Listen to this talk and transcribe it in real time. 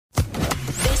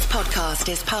podcast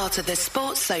is part of the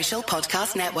Sports Social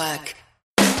Podcast Network.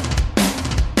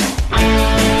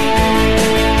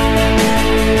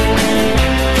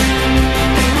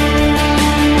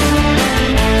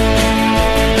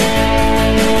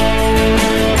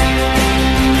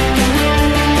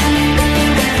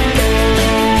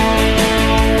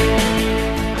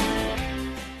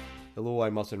 Hello,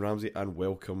 I'm Martin Ramsey and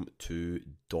welcome to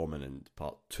Dominant,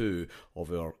 part 2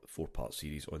 of our 4-part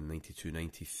series on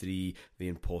 92-93, The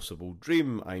Impossible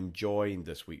Dream. I'm joined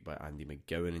this week by Andy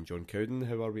McGowan and John Cowden.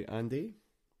 How are we, Andy?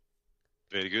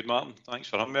 Very good, Martin. Thanks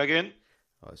for having me again.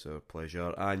 It's our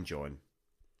pleasure. And John?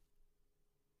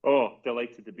 Oh,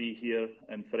 delighted to be here.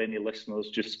 And for any listeners,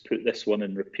 just put this one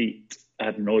in repeat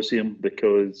ad nauseum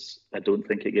because I don't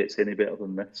think it gets any better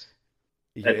than this.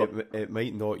 Yeah, it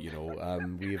might not, you know.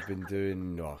 We have been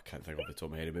doing, I can't think off the top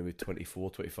of my head, maybe 24,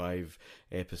 25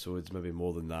 episodes, maybe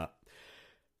more than that.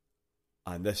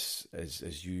 And this,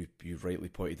 as you rightly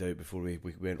pointed out before we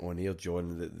went on air,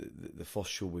 John, the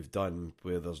first show we've done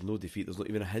where there's no defeat, there's not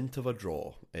even a hint of a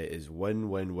draw. It is win,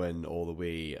 win, win all the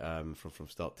way from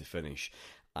start to finish.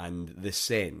 And the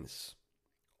sense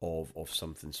of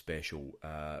something special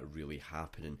really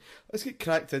happening. Let's get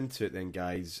cracked into it then,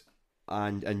 guys.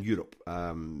 And Europe,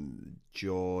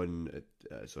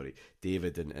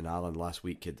 David and Alan last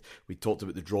week we talked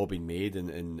about the draw being made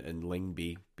and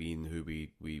Lyngby being who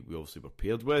we obviously were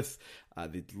paired with.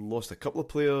 They'd lost a couple of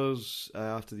players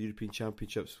after the European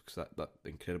Championships because that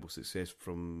incredible success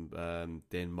from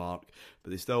Denmark,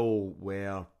 but they still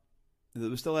were. There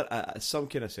was still some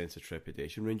kind of sense of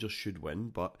trepidation. Rangers should win,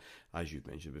 but as you've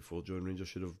mentioned before, John, Rangers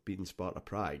should have beaten Sparta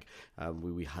Prague.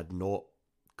 We had not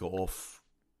got off,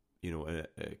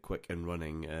 quick and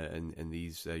running in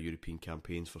these European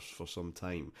campaigns for some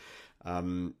time.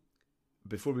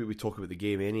 Before we talk about the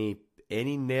game,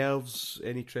 any nerves,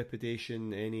 any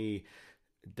trepidation, any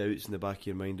doubts in the back of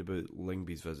your mind about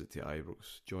Lyngby's visit to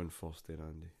Ibrox? John first, then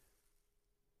Andy.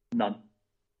 None.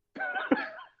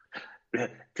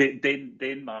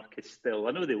 Denmark is still,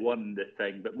 I know they won the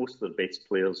thing, but most of their best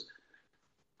players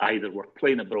either were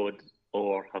playing abroad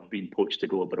or have been poached to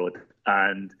go abroad.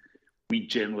 And we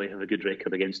generally have a good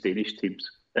record against Danish teams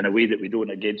in a way that we don't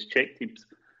against Czech teams.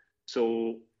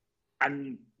 So,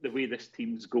 and the way this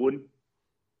team's going,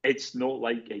 it's not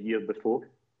like a year before.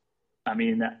 I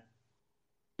mean,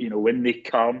 when they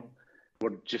come,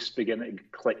 we're just beginning to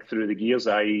click through the gears,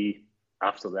 i.e.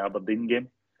 after the Aberdeen game.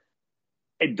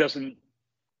 It doesn't,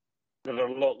 there are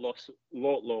a lot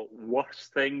worse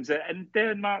things. In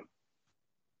Denmark,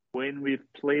 when we've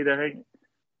played, I think,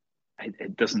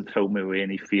 it doesn't fill me with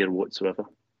any fear whatsoever,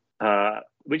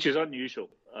 which is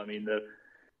unusual. I mean,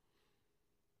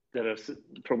 there are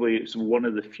probably it's one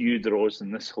of the few draws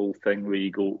in this whole thing where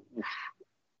you go,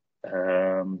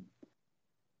 and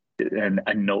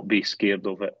not be scared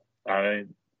of it.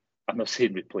 I'm not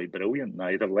saying we played brilliant in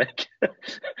either leg,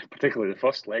 particularly the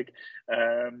first leg.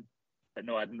 But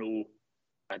no, I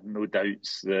had no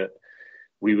doubts that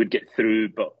we would get through,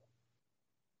 but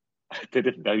I did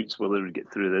have doubts whether we'd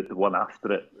get through the one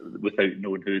after it without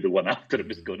knowing who the one after it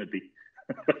was going to be.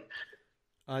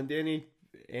 And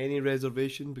any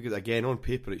reservation? Because again, on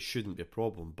paper it shouldn't be a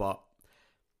problem, but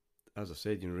as I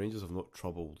said, Rangers have not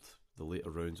troubled the later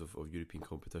rounds of European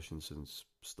competition since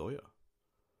Stoya.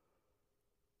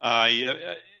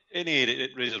 Any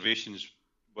reservations,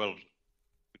 well,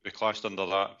 would be classed under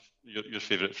that, your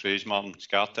favourite phrase, Martin,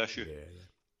 scar tissue,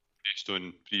 based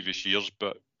on previous years,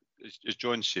 but as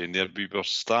John's saying there, we were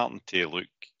starting to look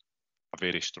a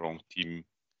very strong team,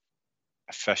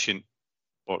 efficient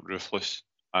but ruthless,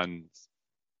 and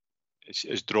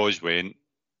as draws went,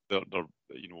 we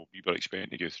were expecting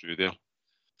to go through there.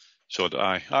 So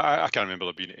I can't remember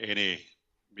there being any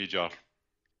major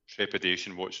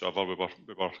trepidation whatsoever. We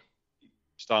were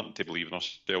starting to believe in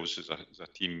ourselves as a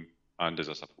team and as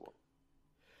a support.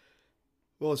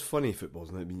 Well, it's funny, football,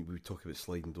 isn't it? I mean, we talk about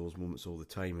sliding doors moments all the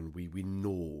time, and we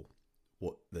know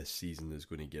what this season is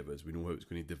going to give us. We know how it's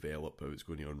going to develop, how it's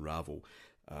going to unravel.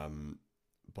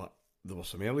 But there were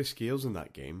some early scares in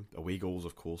that game. Away goals,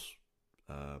 of course,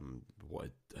 what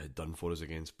it had done for us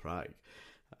against Prague.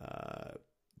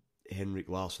 Henrik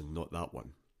Larsson, not that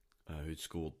one, who'd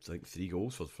scored, I think, 3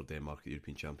 goals for Denmark at the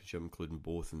European Championship, including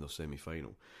both in their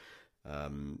semi-final.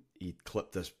 He'd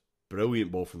clipped this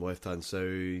brilliant ball from the left-hand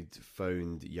side,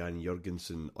 found Jan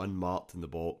Jørgensen unmarked in the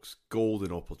box,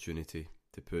 golden opportunity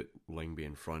to put Lyngby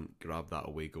in front, grab that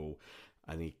away goal,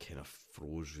 and he kind of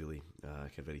froze, really.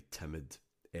 Kind of very timid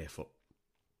effort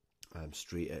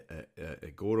straight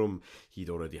at Goram. He'd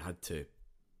already had to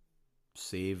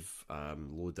save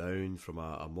low down from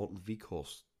a Morten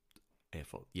Vikhorst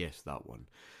effort. Yes, that one.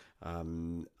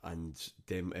 and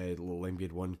Lyngby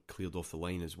had one cleared off the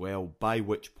line as well, by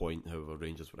which point, however,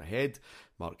 Rangers were ahead.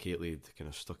 Mark Cately had kind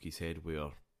of stuck his head where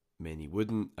many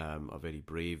wouldn't, a very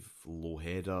brave low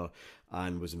header,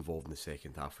 and was involved in the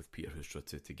second half with Peter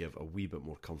Hoekstra to give a wee bit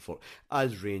more comfort,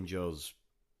 as Rangers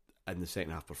in the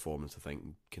second half performance, I think,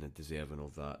 kind of deserving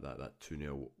of that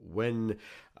 2-0 win.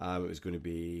 It was going to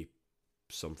be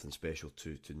something special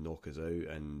to knock us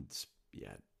out, and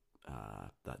yeah,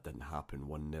 that didn't happen.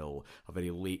 1-0, a very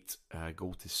late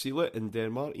goal to seal it in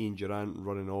Denmark. Ian Durrant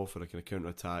running off for a kind of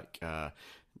counter-attack,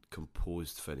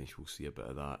 composed finish. We'll see a bit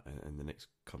of that in the next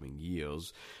coming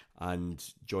years. And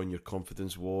John, your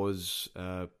confidence was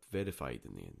verified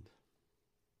in the end.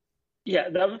 Yeah,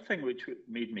 the other thing which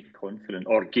made me confident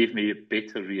or gave me a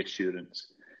better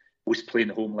reassurance was playing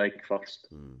the home leg first,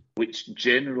 which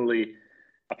generally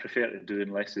I prefer to do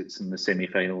unless it's in the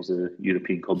semi-finals of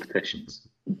European competitions,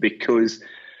 because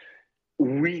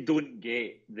we don't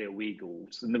get the away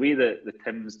goals. In the way that the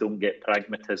Tims don't get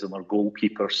pragmatism or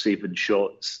goalkeepers saving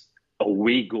shots,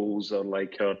 away goals are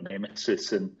like our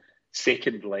nemesis, and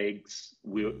second legs.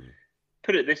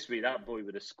 Put it this way, that boy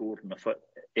would have scored in the foot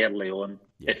early on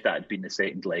if that had been the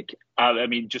second leg. I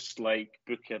mean, just like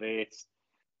Bucharest,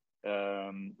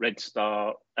 Red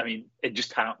Star, I mean, it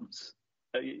just happens.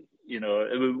 You know,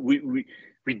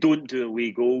 we don't do away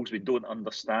goals. We don't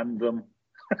understand them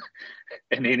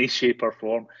in any shape or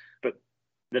form. But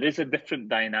there is a different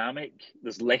dynamic.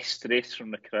 There's less stress from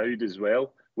the crowd as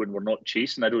well when we're not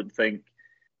chasing. I don't think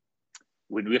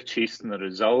when we're chasing the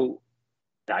result,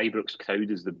 the Ibrox crowd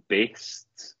is the best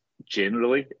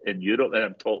generally in Europe, and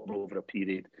I'm talking over a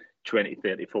period 20,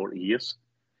 30, 40 years.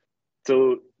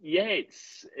 So yeah,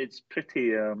 it's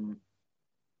pretty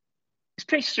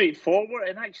straightforward.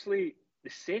 And actually,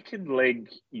 the second leg,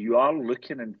 you are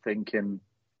looking and thinking,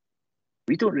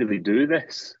 we don't really do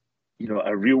this. You know,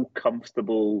 a real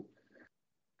comfortable,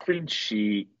 clean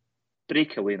sheet,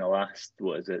 breakaway in the last,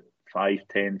 5,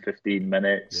 10, 15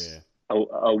 minutes. Yeah.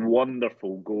 A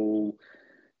wonderful goal.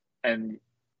 And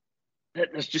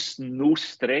there's just no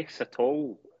stress at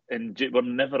all. And we're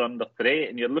never under threat.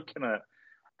 And you're looking at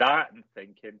that and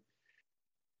thinking,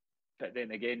 but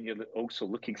then again, you're also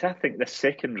looking, because I think the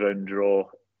second round draw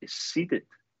is seeded.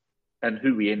 And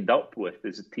who we end up with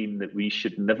is a team that we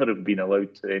should never have been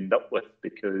allowed to end up with,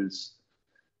 because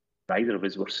neither of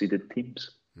us were seeded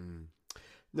teams.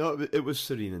 No, it was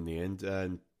serene in the end,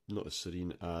 and not as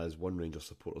serene as one Rangers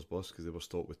supporters bus, because they were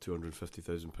stopped with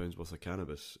 £250,000 worth of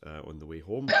cannabis on the way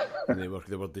home, and they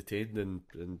were detained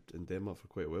in Denmark for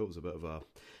quite a while. It was a bit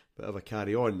of a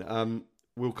carry on.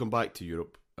 We'll come back to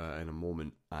Europe in a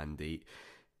moment, Andy,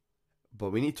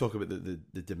 but we need to talk about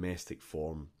the domestic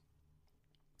form.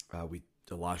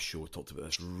 The last show talked about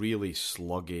this really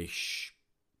sluggish,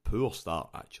 poor start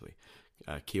actually.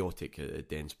 Chaotic at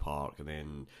Dens Park, and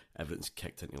then everything's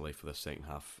kicked into life for the second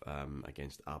half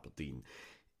against Aberdeen.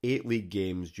 8 league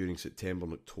games during September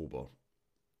and October.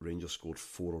 Rangers scored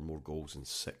 4 or more goals in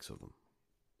 6 of them.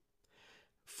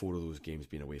 4 of those games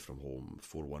being away from home.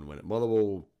 4-1 win at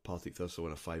Motherwell, Partick Thistle,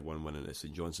 and a 5-1 win at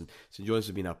St Johnstone. St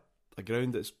Johnstone being a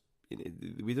ground that's,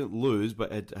 we didn't lose,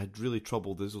 but it had really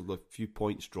troubled us. A few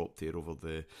points dropped there over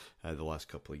the last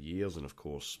couple of years, and of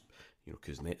course, you know,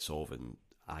 Kuznetsov and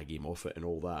Aggie Moffat and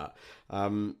all that.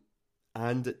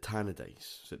 And at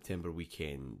Tannadice, September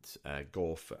weekend,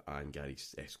 Gough and Gary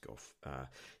Gough.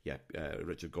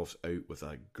 Richard Gough's out with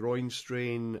a groin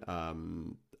strain.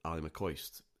 Ali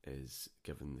McCoist is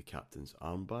given the captain's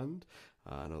armband.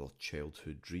 Another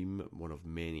childhood dream, one of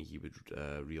many he would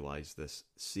realise this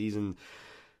season.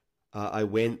 I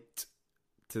went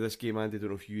to this game, Andy, I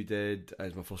don't know if you did. It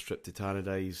was my first trip to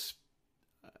Tannadice.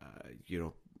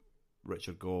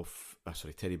 Richard Gough,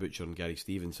 Terry Butcher and Gary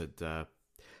Stevens had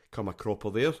come a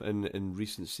cropper there in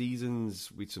recent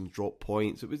seasons with some drop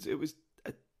points. It was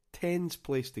a tense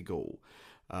place to go.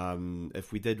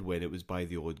 If we did win, it was by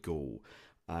the odd goal,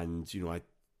 and I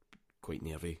quite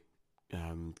nervy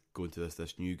going to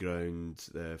this new ground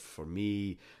for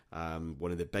me.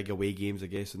 One of the big away games, I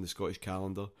guess, in the Scottish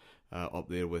calendar, up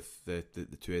there with the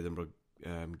 2 Edinburgh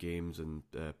games and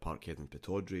Parkhead and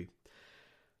Pittodrie.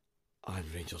 And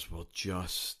Rangers were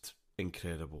just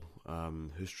incredible.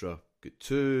 Hoekstra got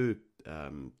 2,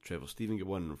 Trevor Steven got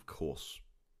 1, and of course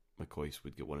McCoist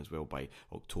would get 1 as well. By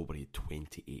October he had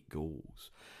 28 goals.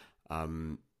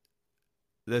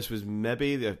 This was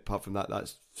maybe, apart from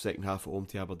that second half at home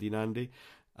to Aberdeen, Andy,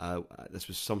 this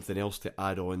was something else to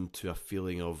add on to a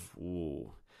feeling of,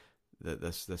 that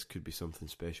this could be something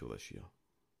special this year.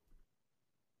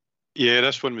 Yeah,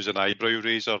 this one was an eyebrow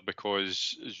raiser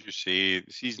because, as you say,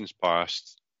 the season's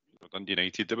past. Dundee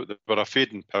United, they were a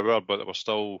fading power, but they were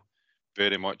still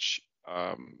very much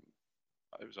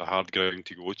it was a hard ground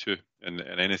to go to, and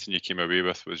anything you came away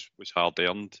with was hard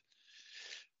earned.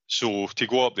 So to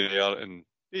go up there and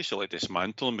basically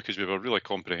dismantle them, because we were really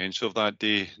comprehensive that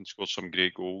day and scored some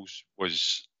great goals,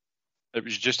 it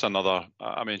was just another.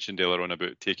 I mentioned earlier on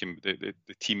about taking the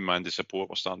team and the support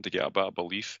were starting to get a bit of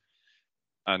belief,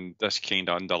 and this kind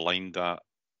of underlined that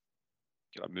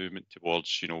movement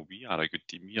towards, we are a good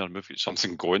team here. We've got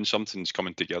something going, something's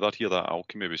coming together here. That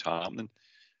alchemy was happening.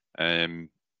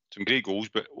 Some great goals,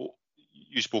 but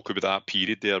you spoke about that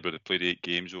period there, where they played 8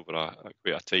 games over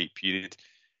quite a tight period.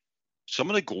 Some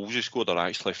of the goals you scored are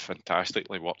actually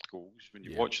fantastically worked goals. When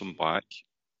you watch them back,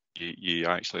 you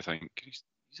actually think these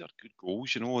are good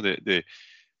goals. The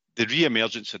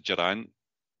re-emergence of Durrant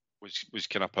was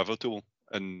kind of pivotal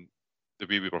in the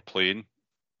way we were playing.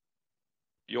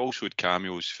 You also had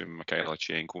cameos from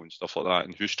Mikhailichenko and stuff like that,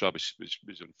 and Hustra was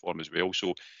in form as well. So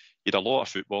you had a lot of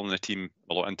football in the team,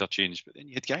 a lot of interchange. But then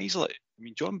you had guys like,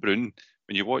 John Brewin,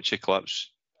 when you watch the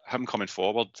clips, him coming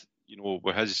forward,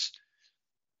 with his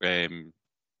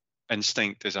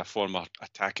instinct as a former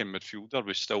attacking midfielder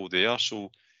was still there.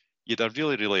 So you had a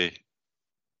really, really,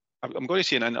 I'm going to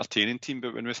say an entertaining team,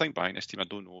 but when we think back on this team, I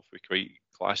don't know if we quite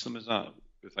class them as that.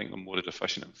 We think them more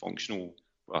efficient and functional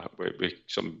with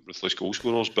some ruthless goal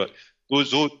scorers. But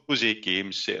those 8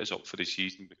 games set us up for the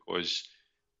season, because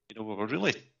we were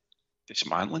really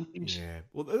dismantling teams. Yeah,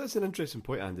 well, that's an interesting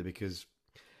point, Andy, because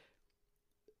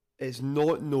it's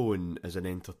not known as an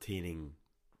entertaining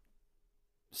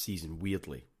season.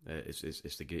 Weirdly,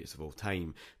 it's the greatest of all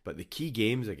time. But the key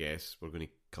games, I guess, we're going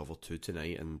to cover 2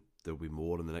 tonight, and there'll be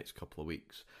more in the next couple of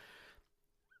weeks,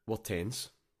 were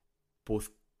tense. Both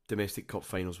domestic cup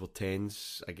finals were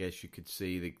tense. I guess you could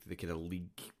say the kind of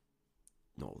league,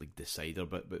 not league decider,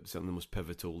 but certainly the most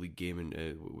pivotal league game,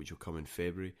 which will come in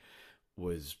February,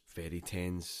 was very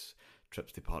tense.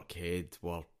 Trips to Parkhead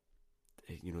were,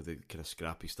 the kind of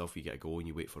scrappy stuff. You get a go and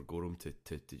you wait for Gorham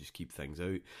to just keep things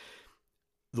out.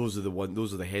 Those are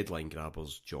the headline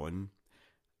grabbers, John.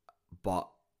 But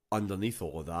underneath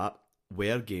all of that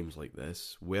were games like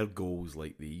this, were goals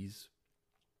like these,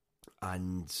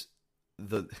 and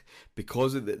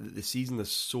because of the season,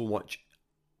 there's so much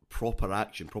proper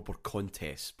action, proper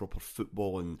contests, proper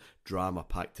football and drama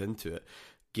packed into it.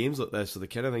 Games like this are the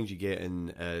kind of things you get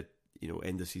in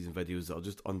end of season videos that are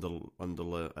just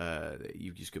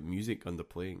you've just got music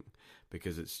underplaying,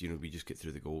 because it's we just get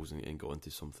through the goals and go into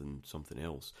something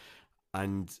else.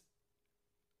 And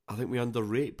I think we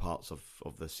underrate parts of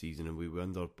this season, and we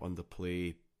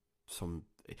underplay some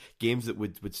games that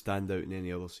would stand out in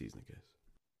any other season, I guess.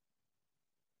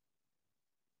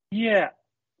 Yeah,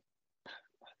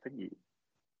 I think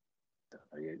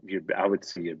I would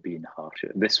say you're being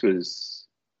harsher. This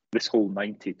whole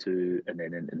 92 and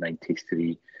then into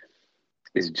 93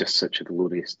 is just such a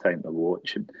glorious time to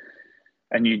watch,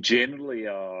 and you generally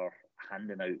are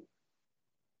handing out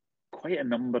quite a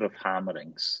number of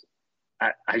hammerings,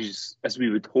 as we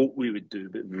would hope we would do,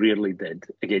 but rarely did,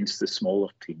 against the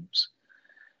smaller teams,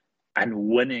 and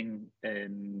winning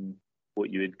in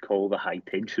what you would call the high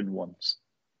tension ones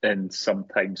in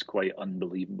sometimes quite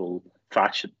unbelievable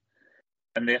fashion.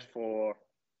 And therefore,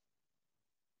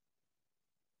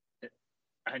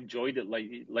 I enjoyed it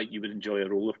like you would enjoy a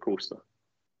roller coaster,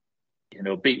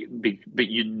 but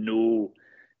in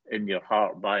your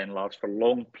heart, by and large, for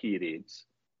long periods,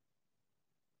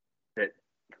 that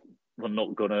we're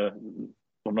not gonna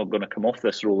come off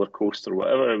this roller coaster,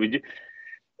 whatever we do.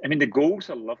 I mean, the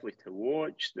goals are lovely to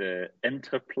watch, the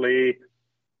interplay.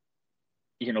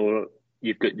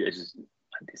 You've got this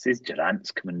is Durrant's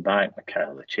coming back,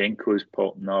 Mikhailichenko's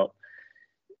popping up,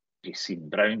 you've seen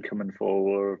Brown coming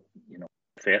forward,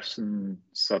 Fersen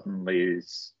suddenly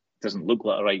doesn't look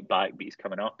like a right back, but he's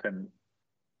coming up, and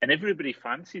everybody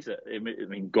fancies it. I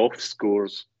mean, Goff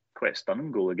scores quite a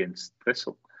stunning goal against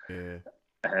Thistle. Yeah.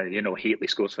 Hateley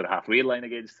scores for the halfway line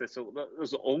against Thistle.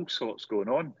 There's all sorts going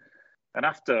on. And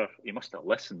after, he must have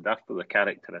listened, after the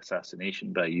character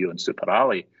assassination by you and Super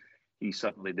Ali, he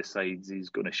suddenly decides he's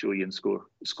going to show you and score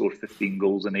 15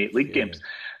 goals in 8 league games.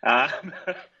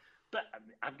 But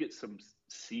I've got some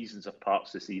seasons of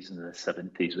parts of the season in the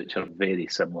 70s which are very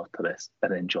similar to this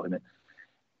in enjoyment.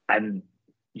 And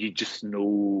you just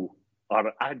know,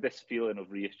 or I had this feeling of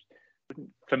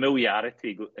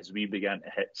familiarity as we began to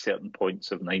hit certain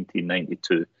points of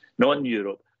 1992, not in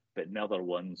Europe, but in other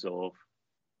ones of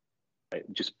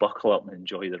just buckle up and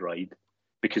enjoy the ride.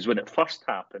 Because when it first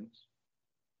happens,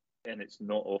 and it's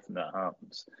not often that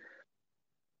happens,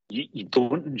 you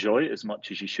don't enjoy it as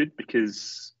much as you should,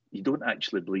 because you don't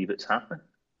actually believe it's happening.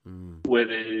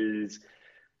 Whereas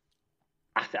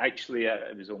Actually,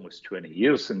 it was almost 20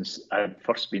 years since I'd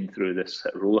first been through this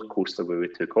roller coaster where we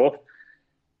took off.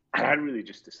 And I really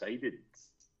just decided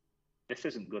this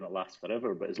isn't going to last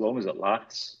forever, but as long as it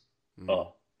lasts,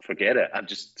 forget it.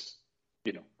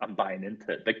 I'm buying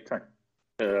into it big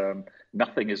time.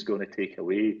 Nothing is going to take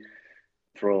away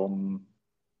from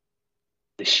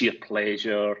the sheer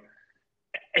pleasure.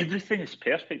 Everything is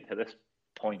perfect at this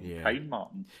point in time,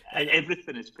 Martin.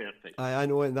 Everything is perfect. I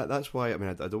know, and that's why. I mean,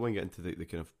 I don't want to get into the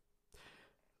kind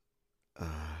of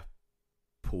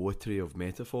poetry of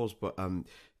metaphors, but I'm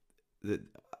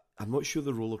not sure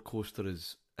the roller coaster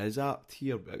is apt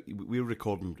here. We're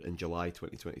recording in July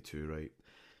 2022, right?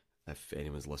 If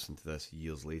anyone's listened to this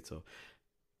years later,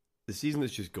 the season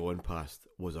that's just gone past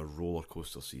was a roller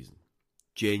coaster season.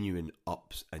 Genuine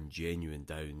ups and genuine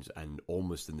downs, and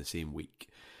almost in the same week.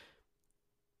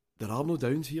 There are no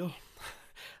downs here,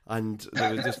 and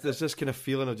there's this kind of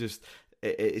feeling of just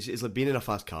it's like being in a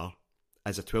fast car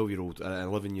as a 12-year-old, an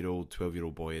 11-year-old,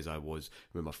 12-year-old boy as I was.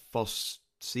 I mean, my first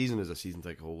season as a season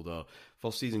ticket holder,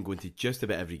 first season going to just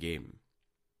about every game,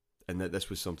 and that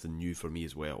this was something new for me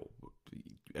as well.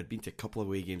 I'd been to a couple of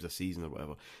away games a season or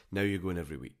whatever. Now you're going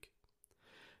every week,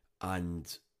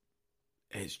 and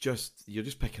it's just you're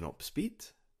just picking up speed,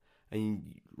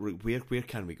 and where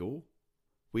can we go?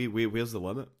 Where's the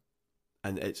limit?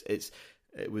 And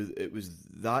it was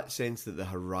that sense that the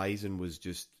horizon was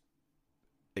just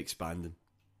expanding,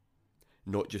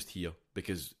 not just here,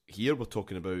 because here we're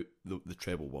talking about the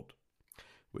treble word,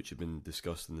 which had been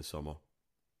discussed in the summer.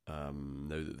 Now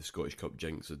that the Scottish Cup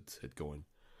jinx had gone,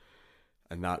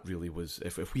 and that really was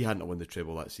if we hadn't won the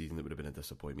treble that season, it would have been a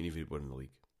disappointment, even if we'd won the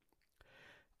league.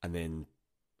 And then,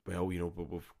 well, we've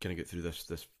kind of get through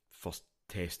this first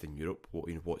test in Europe.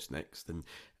 What's next? And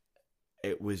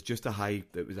it was just a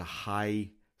high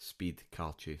speed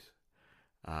car chase,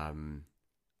 and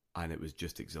it was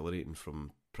just exhilarating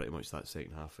from pretty much that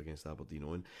second half against Aberdeen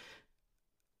on.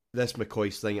 This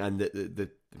McCoist thing, and I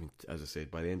mean, as I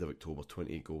said, by the end of October,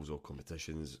 28 goals, all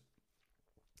competitions,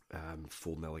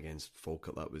 4-0 against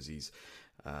Falkirk. That was his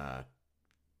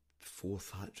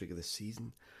fourth hat-trick of the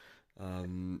season.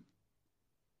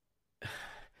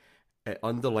 It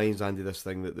underlines, Andy, this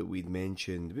thing that we'd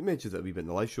mentioned. We mentioned that a wee bit in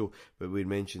the live show, but we'd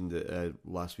mentioned it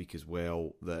last week as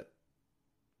well, that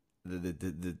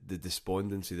the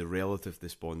despondency, the relative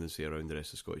despondency around the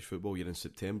rest of Scottish football. You're in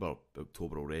September,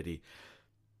 October already.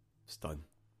 It's done.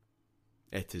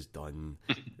 It is done.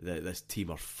 This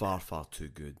team are far, far too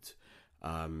good.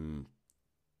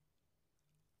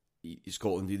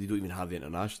 Scotland, they don't even have the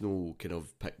international kind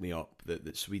of pick-me-up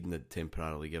that Sweden had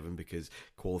temporarily given, because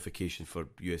qualification for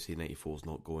USA 94 is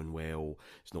not going well.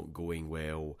 It's not going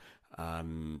well.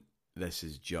 This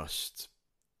is just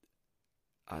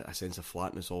a sense of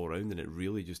flatness all around, and it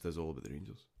really just is all about the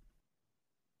Rangers.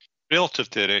 Relative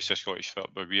to the rest of Scottish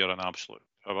football, we are an absolute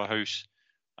powerhouse.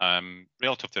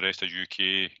 Relative to the rest of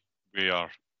UK, we are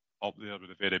up there with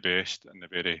the very best and the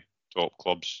very top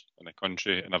clubs in the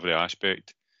country in every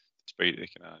aspect, despite the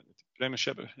kind of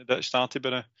Premiership that started by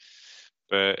now.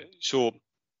 But so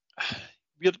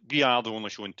we are the only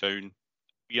show in town.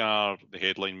 We are the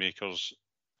headline makers,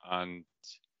 and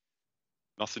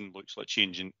nothing looks like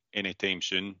changing anytime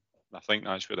soon. I think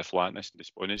that's where the flatness and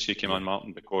despondency came on,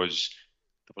 Martin, because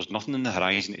there was nothing in the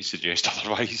horizon to suggest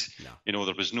otherwise. No.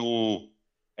 There was no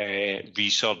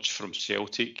resurge from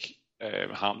Celtic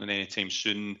happening anytime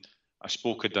soon. I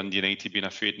spoke of Dundee United being a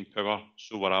fading power,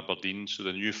 so were Aberdeen. So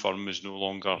the new firm is no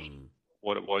longer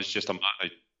what it was just a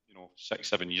matter of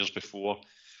 6-7 years before.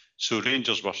 So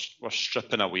Rangers were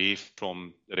stripping away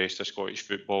from the rest of Scottish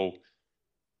football.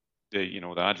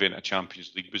 The advent of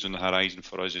Champions League was on the horizon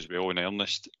for us as well in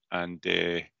earnest, and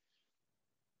this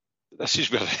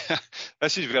is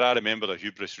where I remember the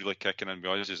hubris really kicking in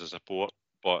with us as a support.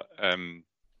 But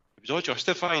it was all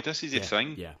justified. This is the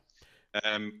thing. Yeah.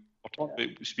 We're talking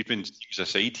about sweeping teams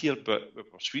aside here, but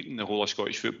we're sweeping the whole of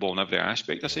Scottish football in every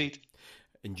aspect aside.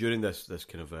 And during this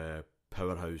kind of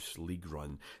powerhouse league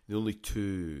run, the only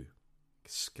two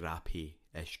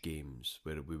scrappy-ish games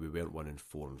where we weren't winning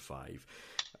 4 and 5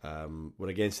 were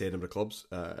against Edinburgh clubs.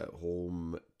 At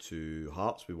home to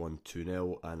Hearts, we won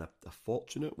 2-0, and a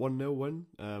fortunate 1-0 win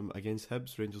against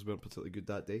Hibs. Rangers weren't particularly good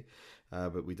that day,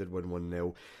 but we did win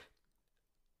 1-0.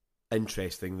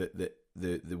 Interesting that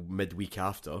the midweek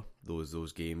after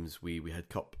those games, we had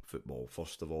cup football.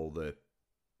 First of all, the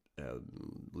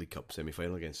League Cup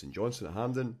semi-final against St Johnstone at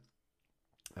Hampden,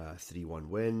 3-1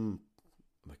 win,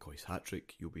 McCoy's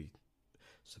hat-trick, you'll be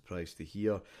surprised to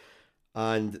hear,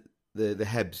 and the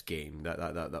Hibs game,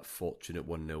 that fortunate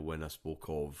 1-0 win I spoke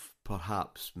of.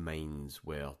 Perhaps minds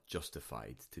were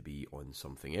justified to be on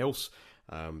something else,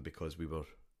 because we were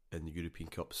in the European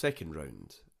Cup second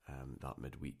round that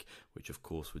midweek, which of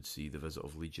course would see the visit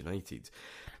of Leeds United.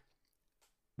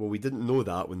 Well, we didn't know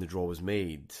that when the draw was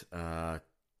made.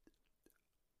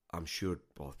 I'm sure,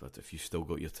 but if you've still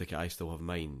got your ticket, I still have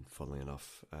mine, funnily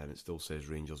enough, and it still says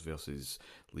Rangers versus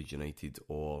Leeds United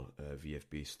or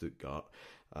VfB Stuttgart,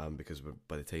 because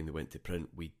by the time they went to print,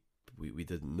 we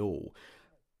didn't know.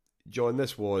 John,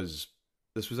 this was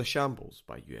a shambles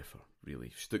by UEFA,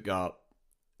 really. Stuttgart,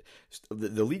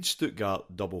 the Leeds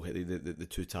Stuttgart double hit, the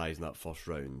two ties in that first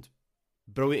round.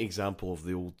 Brilliant example of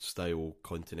the old style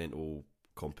continental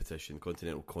competition,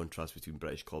 continental contrast between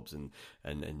British clubs and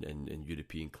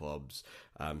European clubs.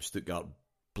 Stuttgart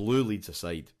blew Leeds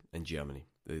aside in Germany.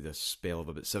 They had a spell of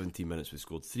about 17 minutes. We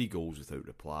scored 3 goals without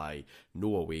reply,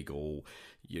 no away goal.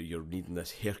 You're needing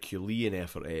this Herculean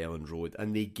effort at Elland Road,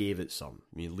 and they gave it some.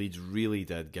 I mean, Leeds really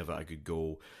did give it a good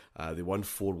go. They won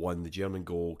 4-1. The German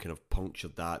goal kind of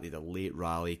punctured that. They had a late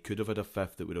rally. Could have had a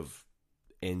fifth that would have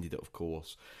ended it, of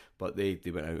course. But they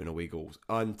went out in away goals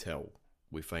until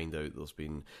we find out there's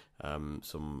been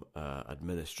some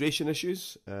administration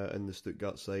issues in the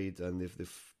Stuttgart side, and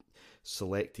they've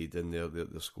selected in their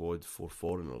squad 4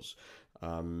 foreigners.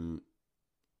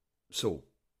 So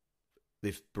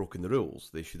they've broken the rules.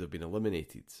 They should have been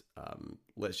eliminated.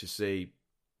 Let's just say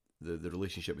the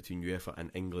relationship between UEFA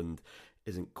and England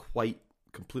isn't quite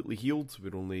completely healed.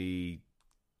 We're only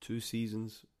 2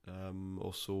 seasons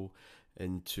or so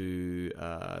into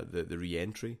the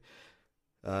re-entry.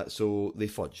 So they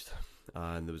fudged,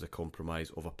 and there was a compromise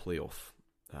of a playoff.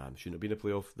 Shouldn't have been a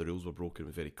playoff. The rules were broken. It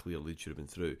was very clear Leeds should have been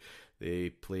through.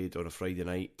 They played on a Friday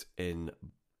night in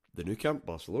the Nou Camp,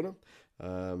 Barcelona,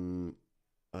 and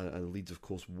Leeds, of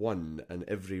course, won. And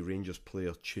every Rangers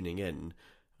player tuning in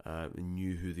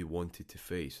knew who they wanted to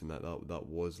face, and that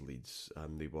was Leeds.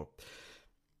 They were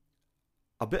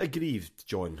a bit aggrieved.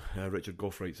 John Richard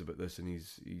Gough writes about this in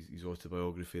his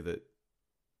autobiography, that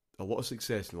a lot of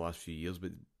success in the last few years,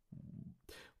 but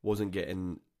wasn't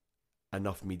getting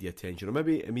enough media attention, or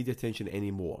maybe media attention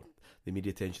anymore. The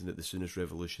media attention that the Souness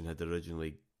Revolution had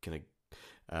originally kind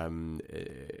of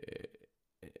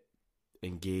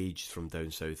engaged from down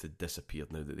south had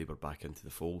disappeared now that they were back into the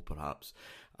fold, perhaps,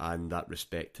 and that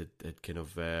respect had kind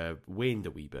of waned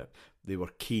a wee bit. They were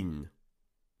keen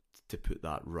to put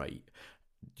that right.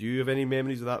 Do you have any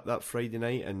memories of that Friday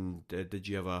night, and did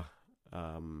you have a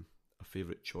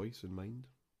favourite choice in mind?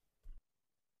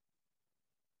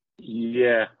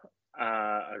 Yeah,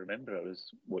 I remember I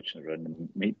was watching around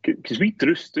because we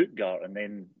drew Stuttgart, and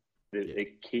then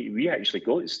we actually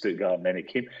got Stuttgart, and then it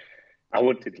came. I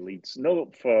wanted Leeds,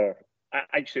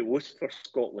 actually it was for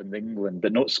Scotland, England,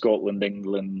 but not Scotland,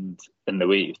 England in the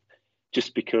way,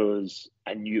 just because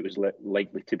I knew it was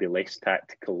likely to be less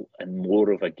tactical and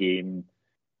more of a game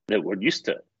that we're used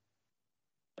to.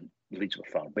 And Leeds were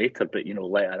far better, but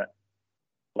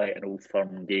like an Old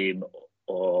Firm game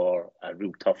or a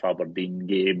real tough Aberdeen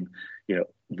game,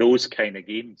 those kind of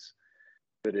games.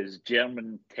 Whereas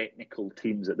German technical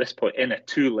teams at this point in a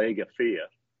 2-leg affair,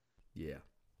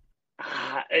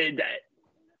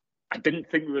 I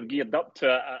didn't think we were geared up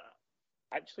to it.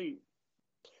 Actually,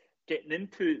 getting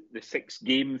into the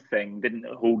 6-game thing didn't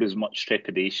hold as much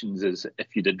trepidations as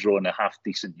if you'd have drawn a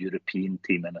half-decent European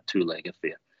team in a 2-leg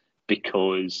affair,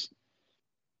 because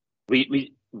we'll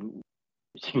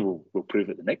prove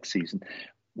it the next season,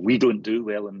 we don't do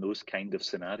well in those kind of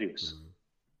scenarios.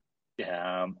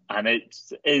 And it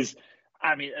is,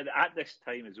 I mean, at this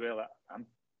time as well, I'm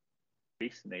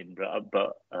based in Edinburgh,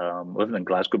 but living in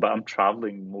Glasgow, but I'm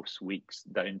travelling most weeks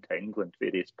down to England,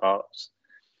 various parts.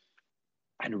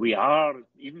 And we are,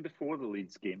 even before the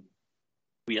Leeds game,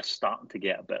 we are starting to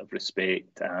get a bit of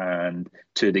respect and,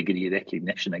 to a degree,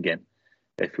 recognition again.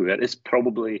 If we were, it's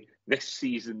probably this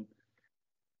season,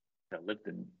 I lived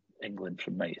in England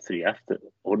from 93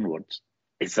 onwards,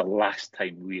 it's the last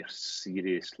time we are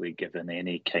seriously given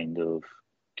any kind of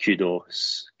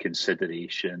kudos,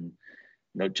 consideration,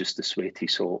 not just the sweaty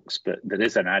socks, but there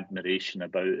is an admiration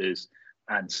about us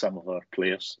and some of our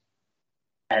players.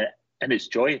 And it's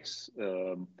joyous,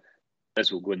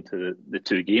 as we'll go into the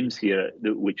 2 games here,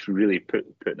 which really put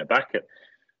in the bracket.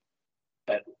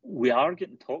 But we are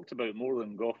getting talked about more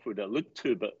than Gough would allude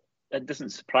to, but it doesn't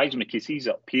surprise me because he's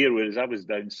up here, whereas I was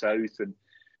down south, and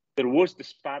there was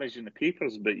disparaging in the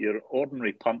papers about your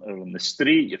ordinary punter on the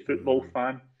street, your football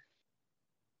fan.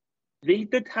 They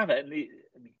did have it, and they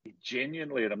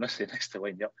genuinely, and I'm not saying this to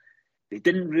wind you up, they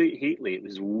didn't rate Hateley. It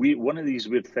was weird, one of these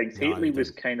weird things. No, Hateley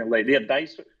was kind of like, they're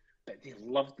dice, but they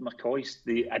loved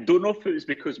McCoist. I don't know if it was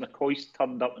because McCoist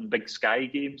turned up in big Sky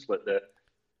games, like the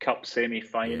Cup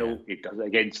semi-final, he does it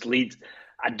against Leeds.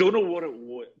 I don't know what it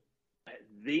was.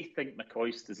 They think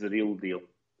McCoist is the real deal,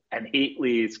 and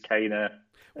Haitley is kind of.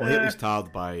 Well, Haitley's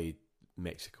tarred by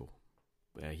Mexico.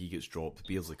 He gets dropped.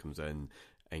 Beardsley comes in.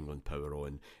 England power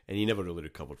on, and he never really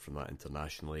recovered from that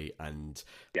internationally. And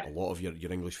a lot of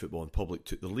your English football in public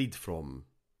took the lead from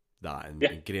that.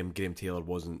 And Graham Taylor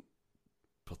wasn't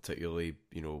particularly,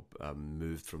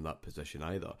 moved from that position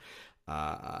either.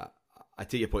 I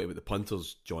take your point about the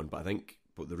punters, John, but I think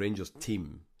what the Rangers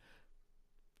team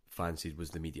fancied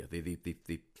was the media. They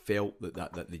felt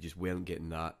that they just weren't getting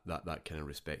that kind of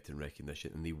respect and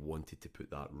recognition, and they wanted to put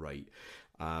that right.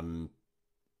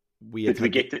 Did we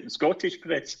get it in Scottish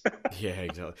press? Yeah,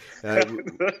 exactly.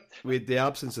 We had the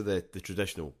absence of the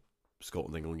traditional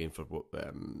Scotland-England game for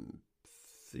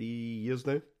 3 years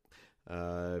now.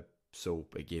 So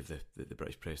it gave the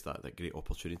British press that great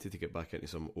opportunity to get back into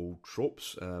some old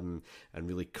tropes and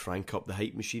really crank up the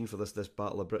hype machine for this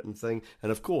Battle of Britain thing.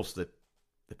 And of course, the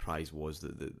prize was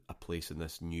a place in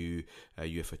this new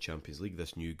UEFA Champions League,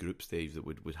 this new group stage that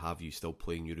would have you still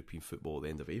playing European football at the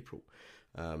end of April.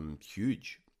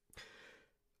 Huge.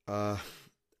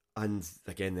 And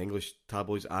again, the English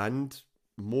tabloids and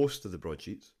most of the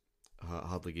broadsheets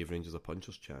hardly gave Rangers a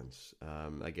puncher's chance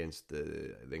against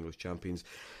the English champions.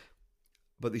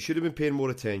 But they should have been paying more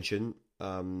attention.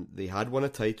 They had won a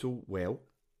title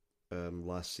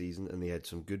last season, and they had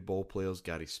some good ball players: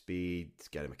 Gary Spade,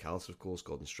 Gary McAllister, of course,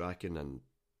 Gordon Strachan, and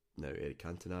now Eric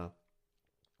Cantona.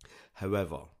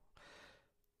 However,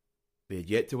 they had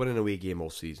yet to win an away game all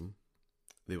season.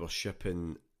 They were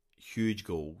shipping huge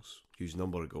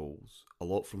number of goals, a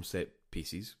lot from set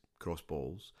pieces, cross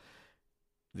balls.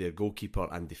 Their goalkeeper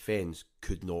and defence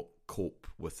could not cope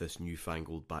with this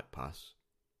newfangled back pass.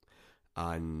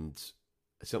 And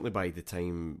certainly by the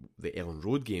time the Ellen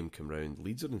Road game came round,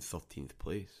 Leeds are in 13th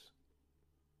place.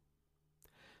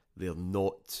 They're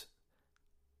not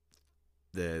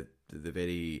the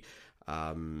very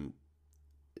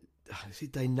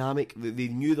dynamic. They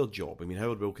knew their job. I mean,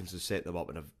 Howard Wilkinson set them up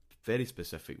in a very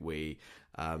specific way.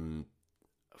 A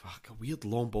weird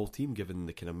long ball team, given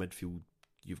the kind of midfield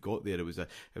you've got there. It was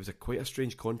quite a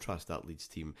strange contrast, that Leeds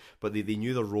team. But they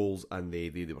knew their roles, and they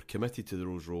were committed to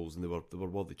those roles, and they were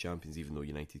worthy champions, even though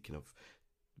United kind of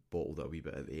bottled it a wee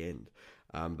bit at the end.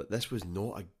 But this was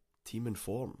not a team in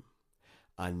form,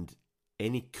 and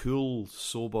any cool,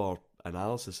 sober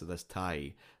analysis of this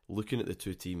tie, looking at the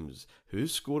two teams,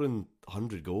 who's scoring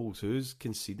 100 goals, who's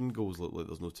conceding goals like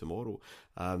there's no tomorrow.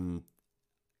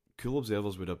 Cool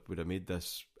observers would have made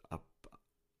this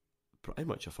pretty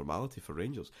much a formality for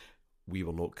Rangers. We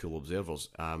were not cool observers.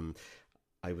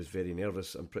 I was very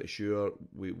nervous. I'm pretty sure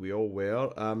we all were.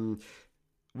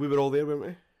 We were all there, weren't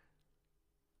we?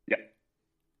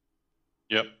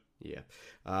 Yep. Yeah.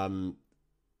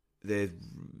 The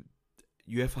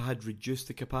UEFA had reduced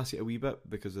the capacity a wee bit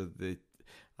because of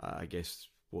I guess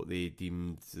what they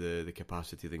deemed the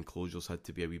capacity of the enclosures had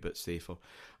to be a wee bit safer.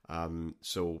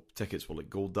 So tickets were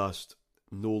like gold dust.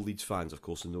 No Leeds fans, of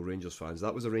course, and no Rangers fans.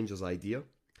 That was a Rangers idea.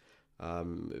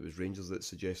 It was Rangers that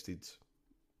suggested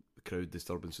crowd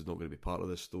disturbance is not going to be part of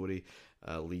this story.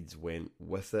 Leeds went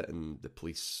with it, and the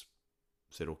police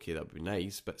said, okay, that would be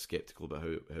nice, but sceptical about how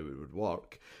it would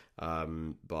work.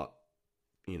 But,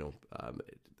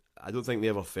 I don't think they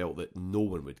ever felt that no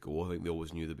one would go. I think they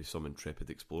always knew there'd be some intrepid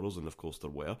explorers, and of course there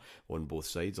were on both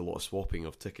sides. A lot of swapping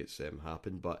of tickets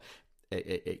happened, but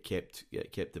it kept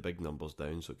the big numbers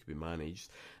down so it could be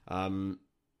managed. But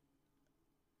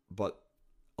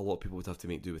a lot of people would have to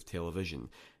make do with television,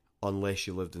 unless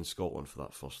you lived in Scotland for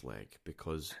that first leg,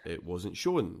 because it wasn't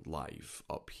shown live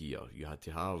up here. You had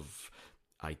to have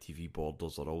ITV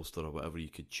Borders or Ulster or whatever you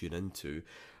could tune into.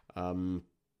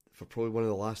 For probably one of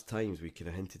the last times, we kind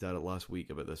of hinted at it last week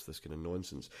about this kind of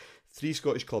nonsense. 3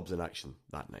 Scottish clubs in action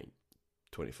that night,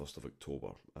 21st of October.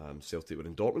 Celtic were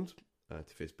in Dortmund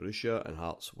to face Borussia, and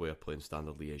Hearts were playing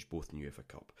Standard Liège, both in UEFA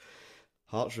Cup.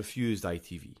 Hearts refused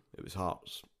ITV. It was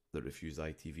Hearts that refused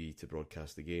ITV to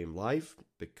broadcast the game live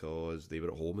because they were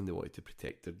at home and they wanted to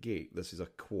protect their gate. This is a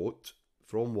quote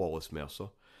from Wallace Mercer,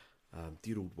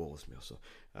 dear old Wallace Mercer,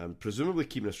 presumably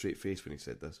keeping a straight face when he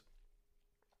said this.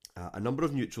 A number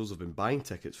of neutrals have been buying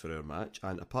tickets for our match,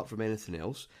 and apart from anything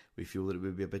else, we feel that it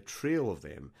would be a betrayal of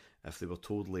them if they were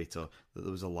told later that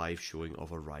there was a live showing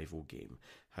of a rival game.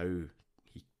 How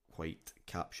he quite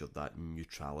captured that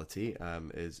neutrality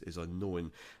is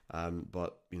unknown,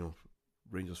 but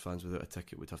Rangers fans without a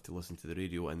ticket would have to listen to the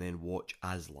radio and then watch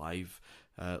as live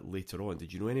later on.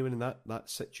 Did you know anyone in that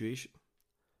situation?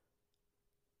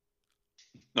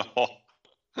 No.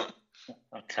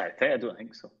 I don't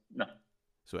think so. No.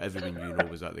 So everyone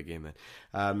was at the game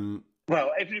then.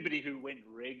 Well, everybody who went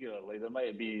regularly, there might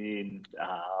have been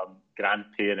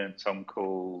grandparents,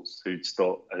 uncles who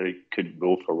couldn't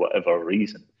go for whatever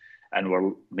reason, and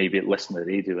were maybe listening to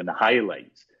the radio and the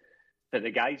highlights. But the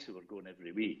guys who were going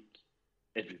every week,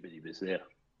 everybody was there.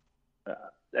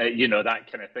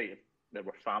 That kind of thing. There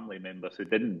were family members who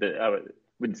didn't, but I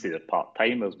wouldn't say they're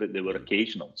part-timers, but they were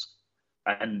occasionals.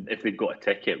 And if they'd got a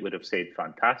ticket, would have said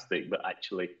fantastic, but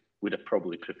actually would have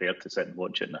probably preferred to sit and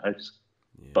watch it in the house.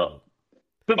 Yeah. But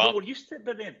we're used to it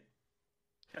by then.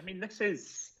 I mean, this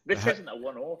isn't a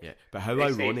one-off. Yeah, but how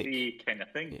ironic kind of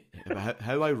thing. Yeah, but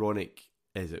how ironic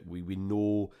is it? We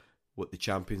know what the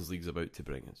Champions League's about to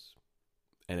bring us,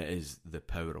 and it is the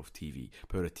power of TV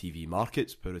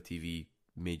markets, power of TV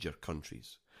major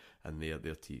countries, and their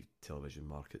television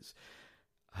markets.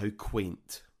 How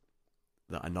quaint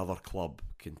that another club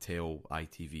can tell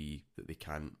ITV that they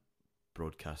can't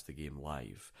broadcast the game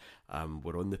live.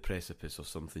 We're on the precipice of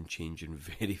something changing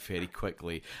very, very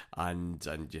quickly, and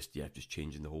just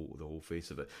changing the whole face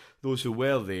of it. Those who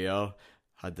were there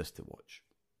had this to watch.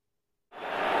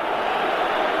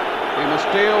 We must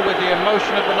deal with the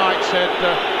emotion of the night, said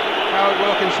Howard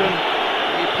Wilkinson.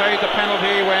 He paid the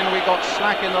penalty when we got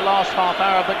slack in the last half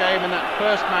hour of the game in that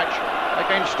first match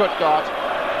against Stuttgart.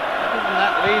 Other than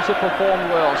that, Leeds have performed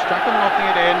well. Strachan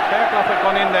knocking it in. Fairclough had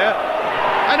gone in there.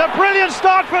 And a brilliant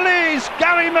start for Leeds.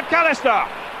 Gary McAllister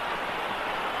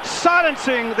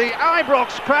silencing the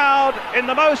Ibrox crowd in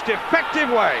the most effective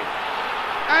way.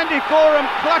 Andy Gorham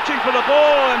clutching for the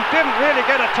ball and didn't really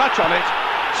get a touch on it.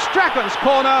 Strachan's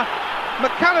corner,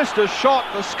 McAllister's shot,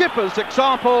 the skipper's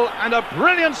example, and a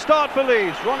brilliant start for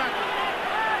Leeds.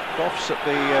 Goffs at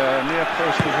the near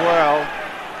post as well.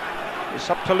 It's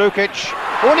up to Lukic.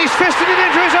 Oh, and he's fisted it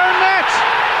into his own net.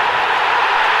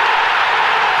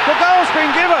 The goal's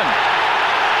been given.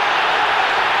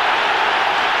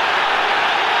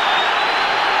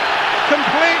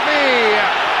 Completely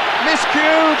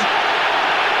miscued,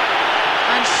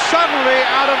 and suddenly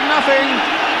out of nothing,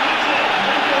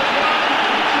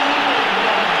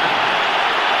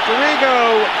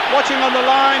 Dorigo watching on the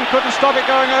line, couldn't stop it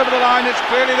going over the line. It's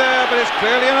clearly there, but it's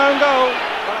clearly an own goal.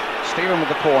 Stephen with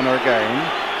the corner again.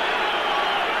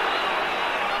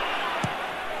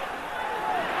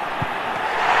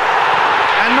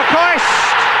 And McCoist.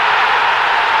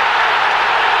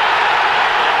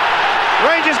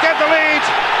 Rangers get the lead.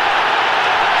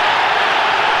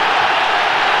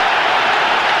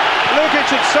 Lukic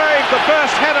had saved the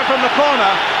first header from the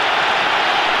corner,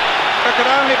 but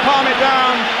could only palm it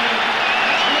down.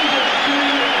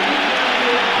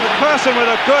 McPherson with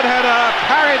a good header,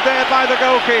 parried there by the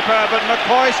goalkeeper, but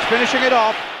McCoist finishing it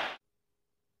off.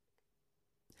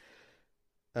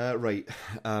 Right.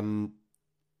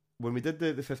 When we did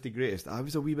the 50 greatest, I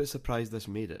was a wee bit surprised this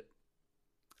made it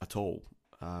at all.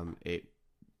 It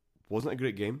wasn't a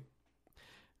great game.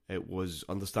 It was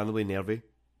understandably nervy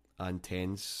and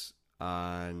tense,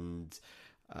 and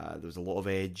there was a lot of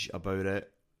edge about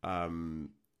it.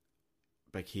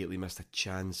 Big Haley missed a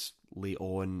chance late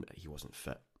on. He wasn't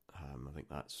fit. I think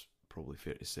that's probably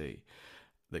fair to say.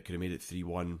 That could have made it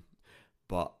 3-1,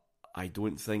 but I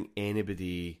don't think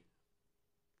anybody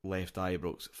left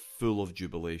Ibrox full of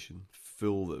jubilation,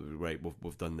 full that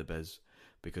we've done the biz,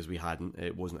 because we hadn't.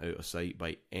 It wasn't out of sight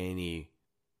by any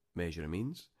measure of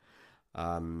means.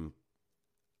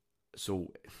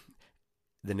 So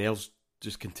the nerves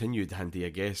just continued, Andy, I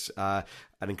guess. An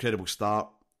incredible start,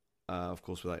 of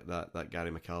course, with that Gary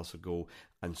McAllister goal,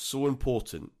 and so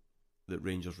important that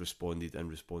Rangers responded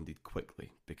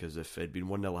quickly, because if it had been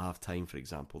 1-0 at half time, for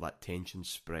example, that tension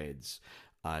spreads,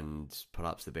 and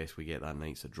perhaps the best we get that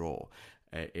night's a draw.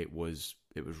 It was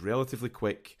relatively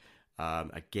quick.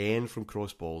 Again, from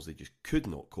cross balls, they just could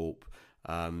not cope.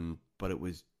 But it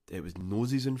was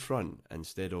noses in front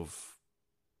instead of,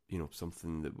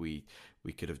 something that we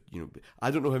could have,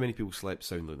 I don't know how many people slept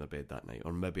soundly in their bed that night,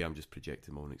 or maybe I'm just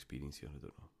projecting my own experience here, I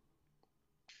don't know.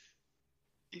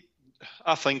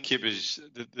 I think it was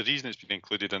the reason it's been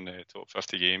included in the top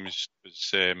 50 games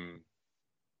was the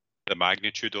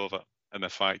magnitude of it, and the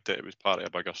fact that it was part of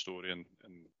a bigger story and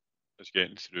was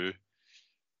getting through.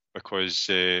 Because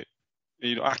I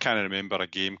can't remember a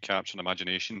game capturing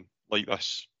imagination like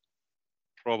this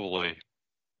probably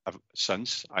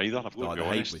since either. I've got to be honest. The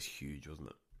hype was huge, wasn't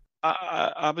it?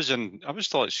 I was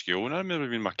still at school, and I remember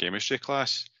being in my chemistry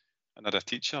class, and I had a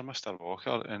teacher, Mr.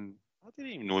 Walker, and I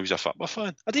didn't even know he was a football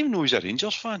fan. I didn't even know he was a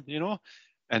Rangers fan,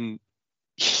 And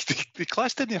the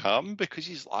class didn't happen because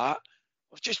he's like,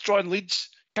 I've just drawn Leeds,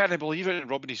 can't believe it, and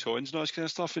rubbing his hands and all this kind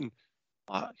of stuff. And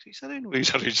he said, I didn't know he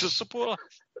was a Rangers supporter.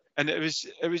 And it was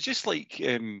just like,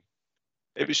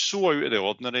 it was so out of the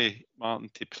ordinary, Martin,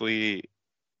 to play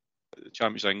the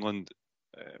Champions of England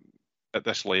at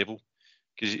this level.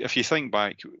 Because if you think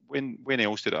back, when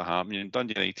else did it happen?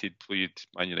 Dundee United played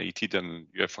Man United in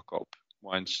UEFA Cup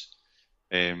once.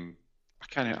 I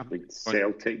can't.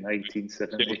 Celtic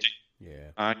 1970.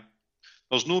 Yeah.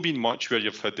 There's no been much where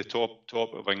you've had the top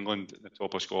of England and the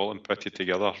top of Scotland pitted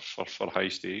together for high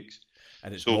stakes.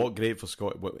 And it's not great for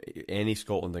any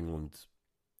Scotland-England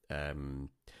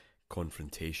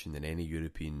confrontation in any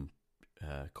European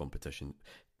competition.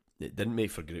 It didn't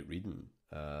make for great reading.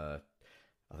 I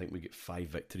think we get 5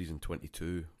 victories in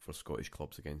 22 for Scottish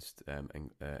clubs against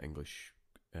English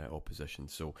opposition.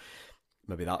 So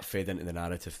maybe that fed into the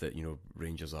narrative that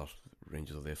Rangers are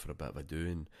there for a bit of a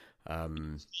doing.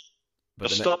 But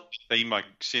there's still time like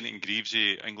St and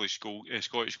Greavesy,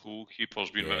 Scottish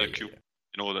goalkeepers being ridiculed.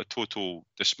 The total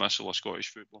dismissal of Scottish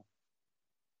football.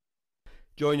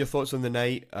 John, your thoughts on the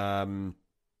night, and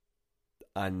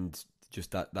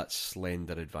just that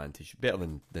slender advantage, better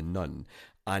than none,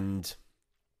 and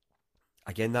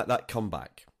again that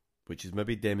comeback, which is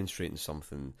maybe demonstrating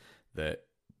something that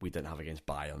we didn't have against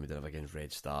Bayern, we didn't have against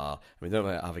Red Star, and we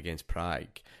didn't have against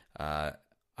Prague. A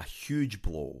huge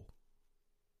blow,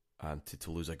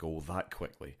 to lose a goal that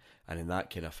quickly and in that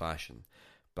kind of fashion.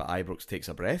 But Ibrox takes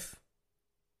a breath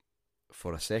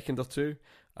for a second or two,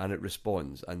 and it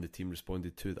responds, and the team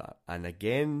responded to that. And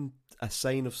again, a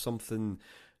sign of something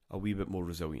a wee bit more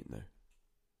resilient now.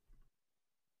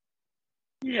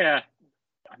 Yeah.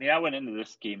 I mean, I went into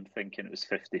this game thinking it was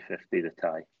 50-50 the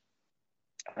tie.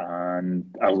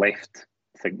 And I left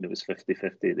thinking it was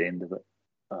 50-50 at the end of it.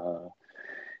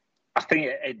 I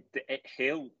think it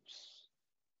helps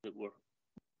that we're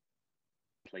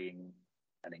playing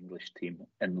an English team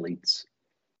in Leeds.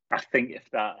 I think if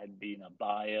that had been a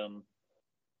Bayern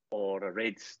or a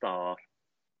Red Star,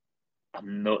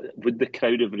 would the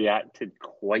crowd have reacted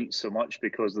quite so much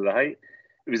because of the height?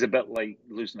 It was a bit like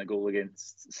losing a goal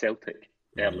against Celtic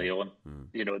early on.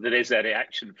 There is a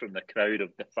reaction from the crowd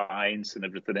of defiance and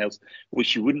everything else,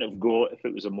 which you wouldn't have got if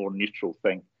it was a more neutral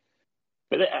thing.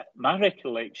 But my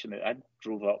recollection, I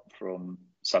drove up from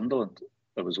Sunderland.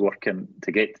 I was working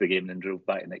to get to the game and then drove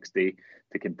back the next day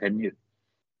to continue.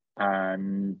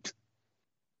 And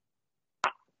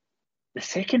the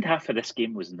second half of this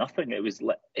game was nothing. It was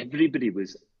like everybody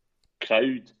was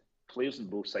crowd, players on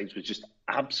both sides was just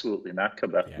absolutely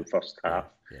knackered after the first half.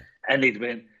 Yeah.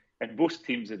 And both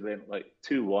teams had went like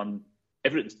 2-1.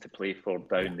 Everything's to play for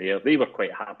down there. They were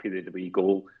quite happy they had a wee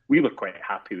goal. We were quite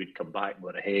happy we'd come back and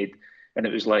we're ahead. And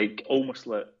it was like almost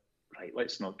like, right,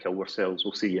 let's not kill ourselves.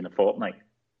 We'll see you in a fortnight.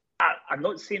 I'm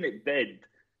not saying it did,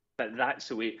 but that's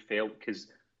the way it felt because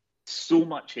so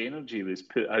much energy was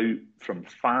put out from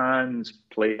fans,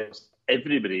 players,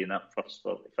 everybody in that first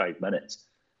 45 minutes.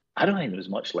 I don't think there was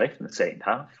much left in the second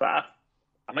half. I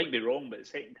might be wrong, but the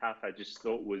second half I just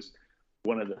thought was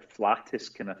one of the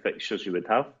flattest kind of fixtures you would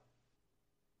have.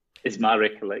 Is my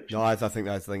recollection. No, I think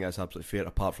that's absolutely fair.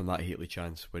 Apart from that Hateley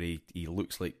chance where he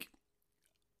looks like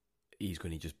he's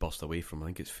going to just burst away from, I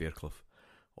think it's Fairclough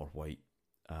or White,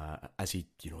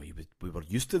 we were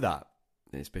used to that,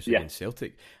 especially against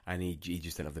Celtic, and he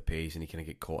just didn't have the pace, and he kind of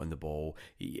get caught in the ball.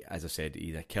 As I said, he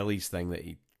had an Achilles thing that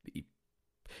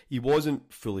he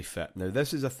wasn't fully fit. Now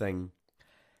this is a thing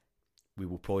we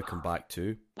will probably come back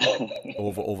to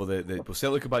over the we'll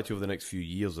certainly come back to over the next few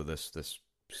years of this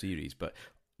series, but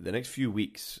the next few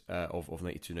weeks of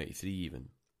 92-93 even.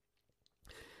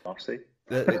 Mercy.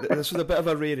 This was a bit of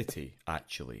a rarity,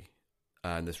 actually,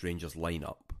 in this Rangers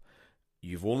lineup.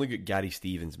 You've only got Gary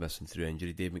Stevens missing through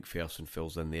injury. Dave McPherson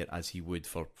fills in there, as he would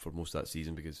for most of that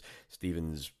season, because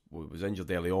Stevens was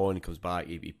injured early on. He comes back,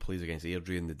 he plays against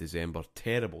Airdrie in the December.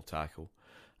 Terrible tackle.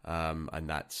 And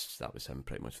that was him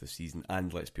pretty much for the season.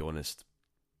 And let's be honest,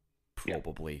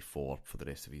 probably for the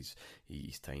rest of his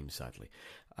time, sadly.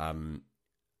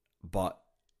 But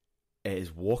it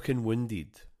is walking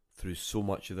wounded through so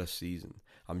much of this season.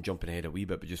 I'm jumping ahead a wee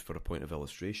bit, but just for a point of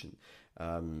illustration,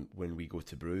 when we go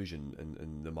to Bruges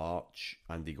in the March,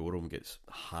 Andy Gorham gets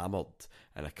hammered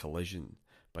in a collision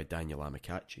by Daniel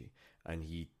Amikachi, and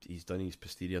he's done his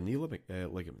posterior knee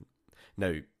ligament.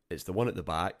 Now, it's the one at the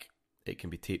back. It can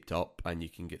be taped up and you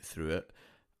can get through it,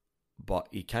 but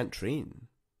he can't train.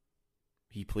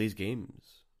 He plays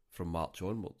games from March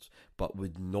onwards, but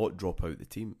would not drop out the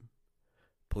team.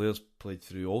 Players played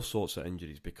through all sorts of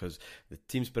injuries because the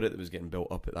team spirit that was getting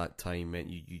built up at that time meant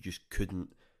you just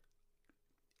couldn't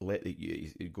let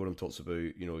Gorham talks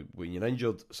about, when you're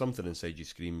injured, something inside you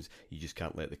screams, you just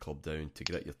can't let the club down. To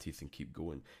grit your teeth and keep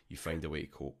going, you find a way to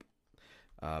cope.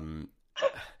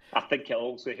 I think it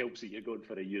also helps that you're going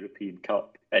for a European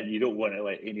Cup and you don't want to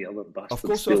let any other bastard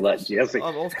Of steal that course, jersey.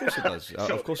 of course it does.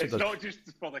 So of course it it's does. not just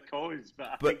for the cause,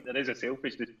 but I think there is a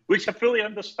selfishness, which I fully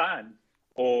understand.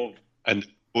 And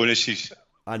bonuses.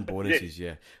 And bonuses,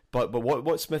 yeah. But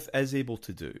what Smith is able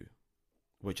to do,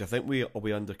 which I think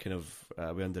we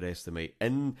underestimate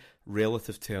in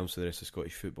relative terms to the rest of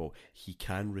Scottish football, he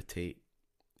can rotate,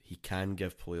 he can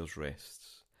give players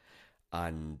rests,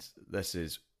 and this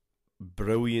is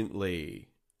brilliantly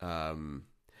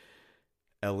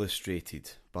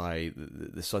illustrated by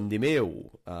the Sunday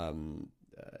Mail.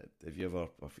 If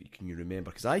you remember?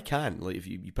 Because I can. Like, if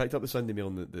you picked up the Sunday Mail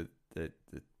on the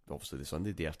obviously the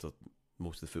Sunday day after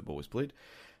most of the football was played,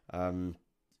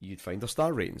 you'd find their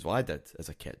star ratings. Well, I did as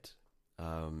a kid.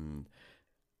 And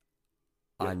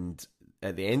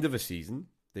at the end of a season,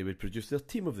 they would produce their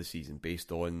team of the season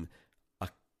based on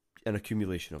an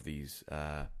accumulation of these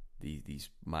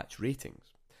match ratings.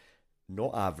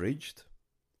 Not averaged.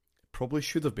 Probably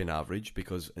should have been averaged,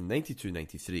 because in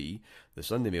 92-93, the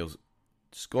Sunday Mail's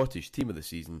Scottish team of the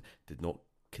season did not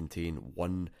contain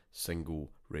one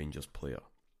single Rangers player.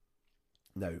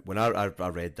 Now, when I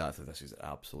read that, I thought, this is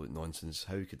absolute nonsense.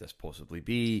 How could this possibly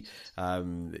be?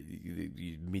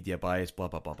 Media bias, blah,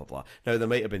 blah, blah, blah, blah. Now, there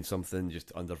might have been something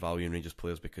just undervaluing Rangers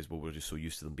players because, well, we're just so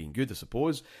used to them being good, I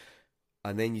suppose.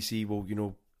 And then you see, well,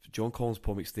 John Collins,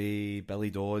 Paul McStay, Billy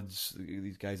Dodds,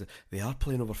 these guys, they are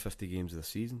playing over 50 games of the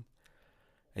season.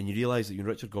 And you realise that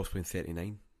Richard Goff's playing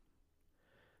 39.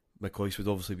 McCoist would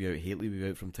obviously be out, Haitley would be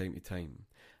out from time to time.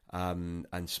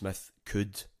 And Smith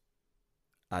could,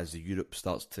 as the Europe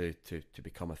starts to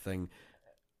become a thing,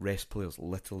 rest players,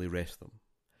 literally rest them,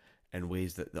 in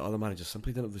ways that the other managers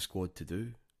simply didn't have the squad to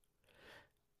do.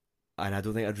 And I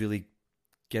don't think I'd really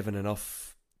given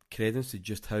enough credence to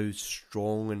just how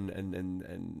strong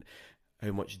and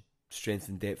how much strength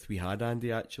and depth we had,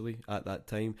 Andy, actually, at that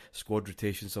time. Squad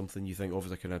rotation, something you think of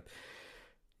as a kind of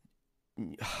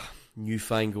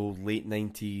newfangled late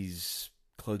 90s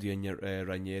Claudio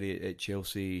Ranieri at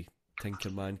Chelsea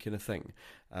Tinkerman kind of thing.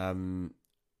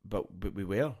 But we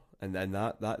were, and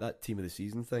that team of the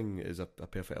season thing is a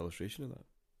perfect illustration of that.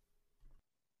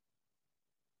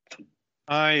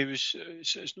 Aye, it's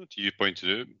not to you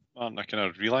pointed out, Martin. I kind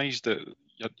of realised that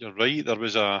you're right. There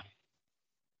was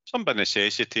some by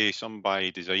necessity, some by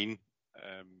design,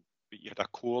 but you had a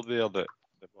core there that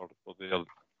were there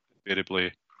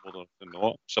invariably more than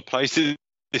not. Surprised at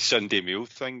the Sunday Mail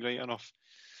thing, right enough.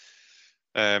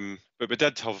 But we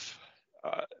did have,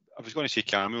 I was going to say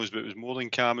cameos, but it was more than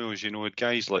cameos. Had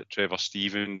guys like Trevor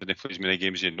Steven, didn't play as many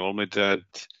games as he normally did.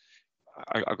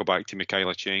 I go back to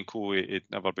Mikhailichenko. It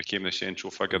never became the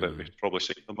central figure that we probably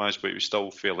signed him as, but he was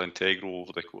still fairly integral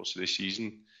over the course of the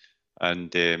season. And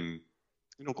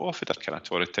Goff had a kind of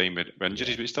torrid time with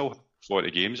injuries, but he still had 40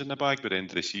 games in the bag by the end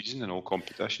of the season in all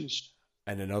competitions.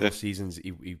 And in other seasons,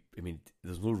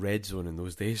 there's no red zone in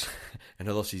those days. In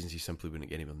other seasons, he simply wouldn't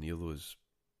get anywhere near those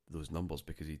numbers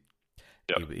because he.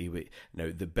 Now,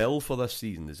 the bill for this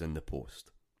season is in the post.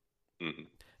 Mm-hmm.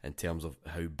 In terms of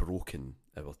how broken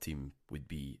our team would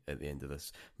be at the end of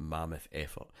this mammoth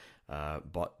effort.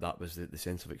 But that was the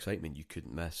sense of excitement you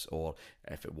couldn't miss, or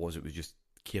if it was just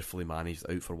carefully managed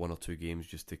out for one or two games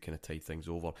just to kind of tide things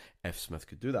over, if Smith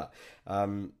could do that.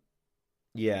 Joe...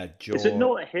 Is it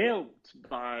not helped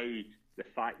by the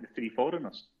fact the three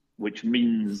foreigners, which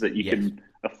means that you can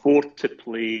afford to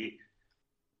play...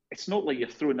 It's not like you're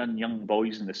throwing in young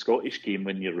boys in the Scottish game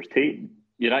when you're rotating.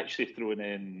 You're actually throwing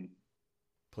in...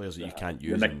 players that you can't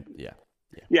use. In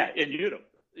Europe,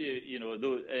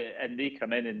 and they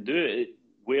come in and do it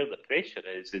where the pressure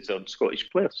is on Scottish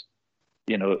players.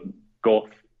 Goff,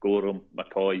 Gorham,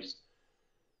 McCoist,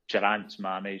 Durrant's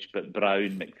managed, but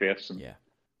Brown, McPherson. Yeah.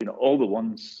 All the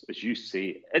ones, as you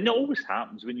say, and it always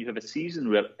happens when you have a season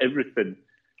where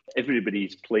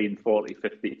everybody's playing 40,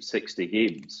 50, 60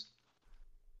 games.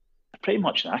 They're pretty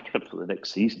much knackered for the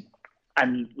next season.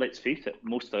 And let's face it,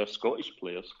 most of our Scottish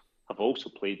players have also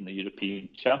played in the European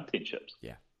Championships.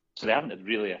 Yeah. So they haven't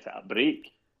really had a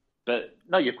break. But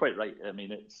no, you're quite right. I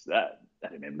mean, it's that. I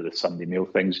remember the Sunday Mail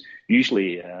things.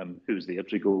 Usually, who's the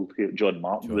Ibsy goal? John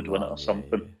Martin would win it or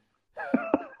something.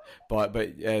 Yeah. But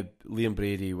Liam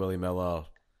Brady, Willie Miller,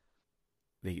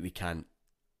 they can't.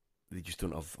 They just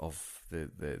don't have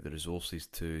the resources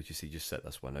to just sit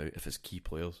this one out if it's key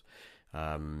players.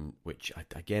 Which I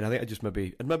think I just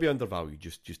maybe undervalue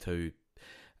just how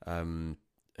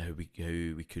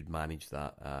we could manage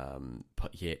that.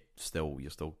 But yet you're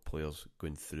still players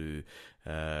going through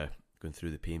the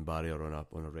pain barrier on a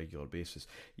regular basis.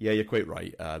 Yeah, you're quite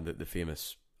right. The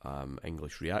famous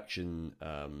English reaction.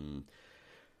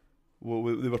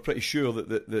 Well, they were pretty sure that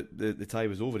the tie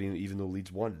was over, even though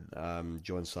Leeds won.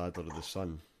 John Sadler of The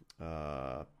Sun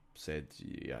said,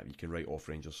 yeah, you can write off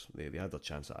Rangers. They had their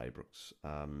chance at Ibrox.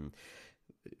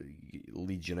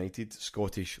 Leeds United,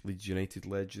 Scottish Leeds United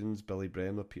legends, Billy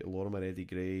Bremner, Peter Lorimer, Eddie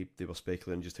Gray, they were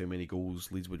speculating just how many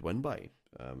goals Leeds would win by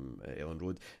at Elland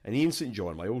Road. And Ian St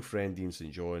John, my old friend Ian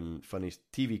St John, finished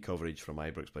TV coverage from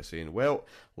Ibrox by saying, well,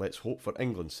 let's hope for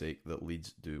England's sake that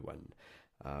Leeds do win.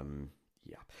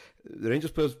 Yeah, the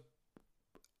Rangers players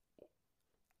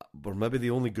were maybe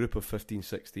the only group of 15,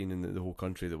 16 in the whole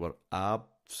country that were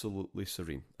absolutely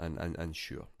serene and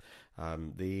sure.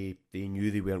 They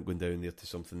knew they weren't going down there to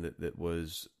something that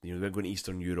was, they weren't going to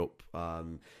Eastern Europe.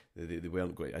 They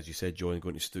weren't going, as you said, John,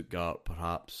 going to Stuttgart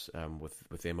perhaps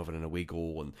with them having an away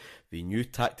goal, and they knew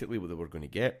tactically what they were going to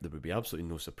get. There would be absolutely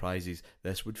no surprises.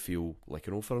 This would feel like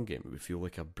an Old Firm game. It would feel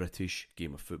like a British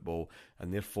game of football,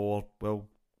 and therefore, well,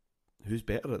 who's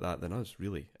better at that than us,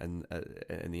 really, in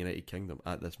the United Kingdom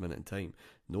at this minute in time?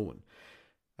 No one.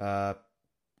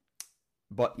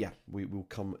 But yeah, we will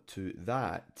come to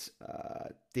that.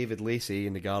 David Lacey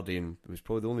in The Guardian was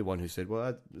probably the only one who said,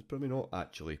 well, it's probably not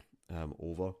actually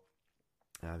over.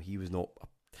 He was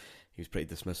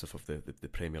pretty dismissive of the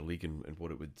Premier League and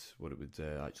what it would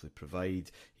actually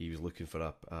provide. He was looking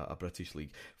for a British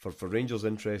league. For Rangers'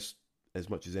 interest, as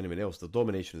much as anyone else, the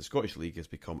domination of the Scottish League has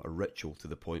become a ritual to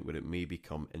the point where it may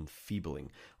become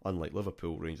enfeebling. Unlike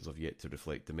Liverpool, Rangers have yet to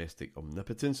reflect domestic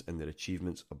omnipotence in their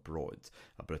achievements abroad.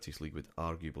 A British League would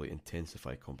arguably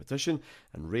intensify competition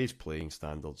and raise playing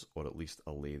standards, or at least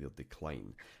allay their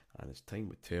decline. And as time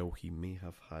would tell, he may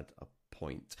have had a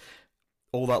point.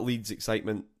 All that Leeds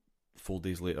excitement, 4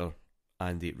 days later,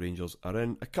 Andy Rangers are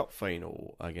in a cup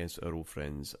final against our old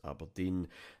friends Aberdeen.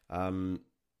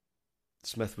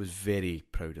 Smith was very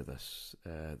proud of this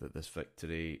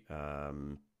victory.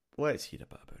 Let's hear a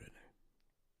bit about it now.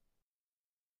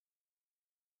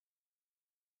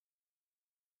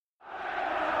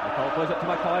 McCall plays it to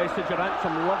Mackay, to Durant.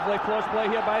 Some lovely close play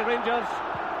here by Rangers.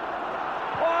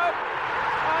 What?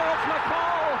 Alex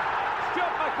McCall!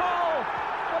 Stuart McCall!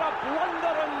 What a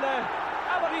blunder in the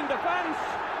Aberdeen defence.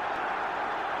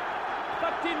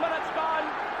 15 minutes gone.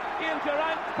 Ian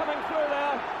Durant coming through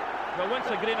there. Well,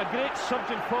 once again, a great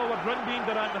surging forward run being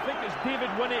Durant. I think it's David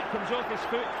Winnie comes off his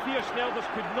foot. Theo Snelders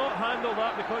could not handle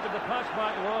that because of the pass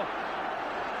back low.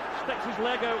 Sticks his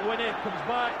leg out, Winnie comes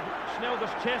back.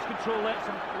 Snelders' chest control lets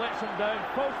him down.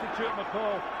 Falls to Stuart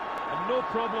McCall, and no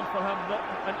problem for him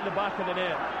into the back of the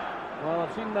net. Well,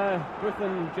 I've seen Booth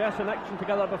and Jess in action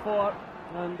together before,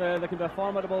 and they can be a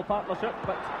formidable partnership.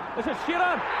 But this is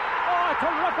Shearer. Oh, a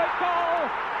terrific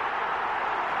goal!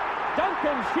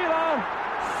 Duncan Shearer.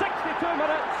 62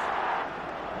 minutes.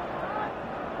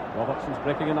 Robertson's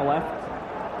breaking in the left.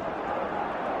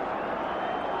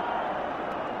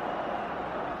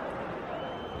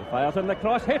 He fires in the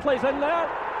cross. Hateley's in there.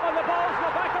 And the ball's in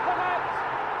the back of the net.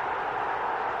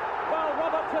 Well,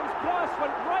 Robertson's cross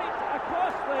went right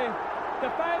across the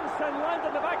defence and landed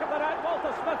in the back of the net.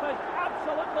 Walter Smith is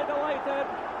absolutely delighted.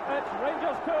 It's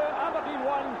Rangers 2, Aberdeen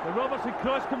 1. The Robertson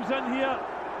cross comes in here.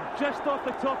 Just off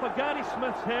the top of Gary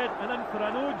Smith's head and in for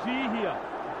an OG here.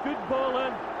 Good ball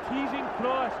in, teasing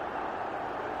cross.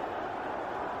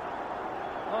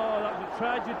 Oh, that was a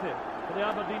tragedy for the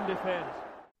Aberdeen defence.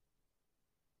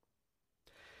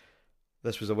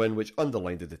 This was a win which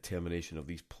underlined the determination of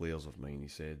these players of mine, he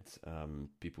said.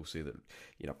 People say that,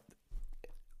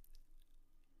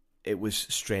 it was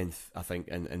strength, I think,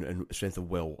 and strength of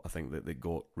will, I think, that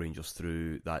got Rangers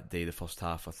through that day. The first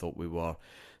half, I thought we were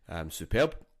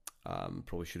superb.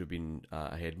 Probably should have been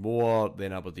ahead more.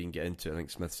 Then Aberdeen get into it. I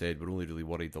think Smith said we're only really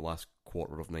worried the last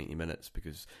quarter of 90 minutes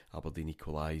because Aberdeen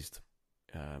equalised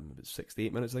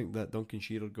 68 minutes, I think, that Duncan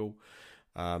Shearer goal.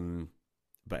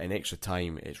 But in extra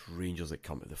time, it's Rangers that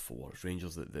come to the fore. It's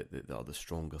Rangers that are the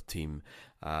stronger team.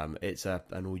 It's an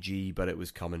OG, but it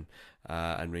was coming,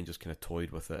 and Rangers kind of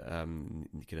toyed with it kind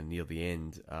of near the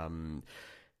end.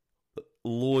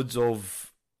 Loads of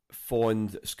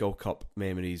fond Skull Cup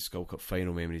memories, Skull Cup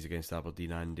final memories against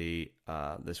Aberdeen, Andy.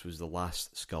 This was the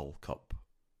last Skull Cup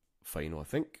final, I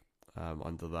think,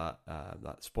 under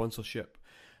that sponsorship.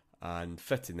 And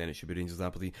fitting then it should be Rangers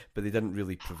Aberdeen, but they didn't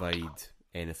really provide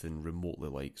anything remotely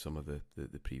like some of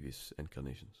the previous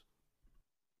incarnations.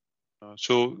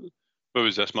 So, what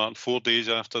was this, Martin? 4 days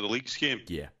after the Leagues game?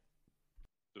 Yeah.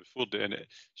 4 days.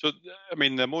 So, I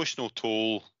mean, the emotional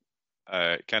toll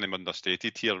kind of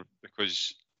understated here,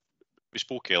 because we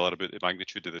spoke earlier about the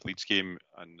magnitude of the Leeds game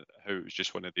and how it was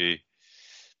just one of the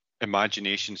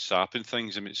imagination sapping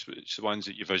things. I mean, it's the ones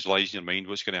that you visualise in your mind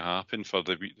what's going to happen for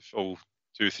the full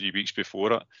 2 or 3 weeks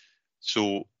before it.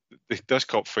 So this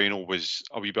cup final was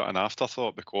a wee bit an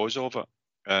afterthought because of it.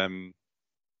 And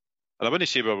I wouldn't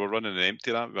say we were running an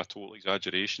empty, that would be a total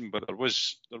exaggeration, but there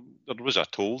was a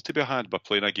toll to be had by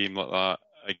playing a game like that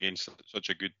against such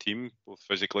a good team, both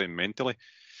physically and mentally.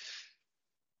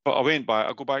 But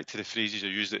I go back to the phrases I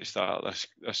used at the start of this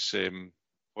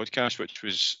podcast, which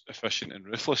was efficient and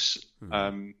ruthless.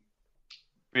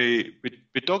 We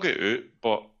dug it out,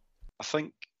 but I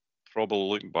think probably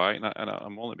looking back, and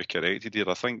I'm willing to be corrected here,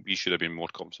 I think we should have been more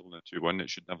comfortable in 2-1. It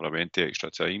should never have went to extra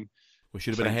time. We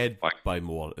should have been ahead by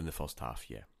more in the first half,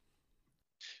 yeah.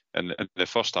 And the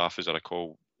first half, as I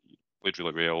recall, played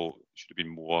really well. Should have been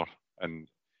more. And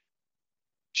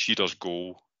Shearer's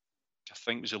goal, I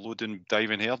think, was a loading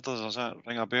diving header. Does that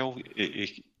ring a bell?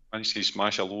 He managed to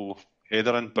smash a low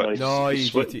header in, but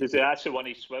is it actually one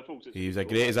he swivels?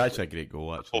 It's actually a great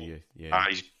goal, actually. Yeah.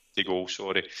 He's the goal.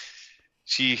 Sorry.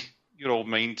 See, your old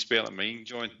mind's better than mine,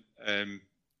 John.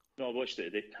 No, I watched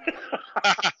it today.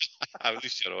 At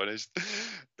least you're honest.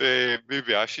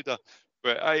 Maybe I should have.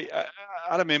 But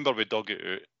I remember we dug it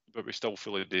out, but we still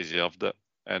fully deserved it.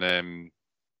 And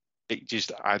it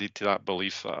just added to that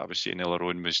belief that I was saying earlier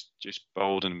on, was just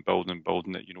building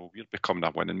that, we're becoming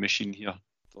a winning machine here.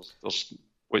 There's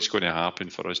what's going to happen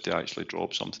for us to actually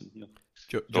drop something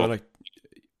here. John,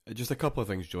 just a couple of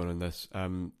things, John, on this.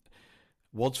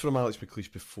 Words from Alex McLeish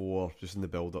before, just in the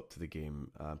build-up to the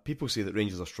game. People say that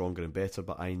Rangers are stronger and better,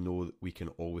 but I know that we can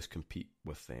always compete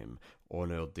with them.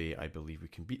 On our day, I believe we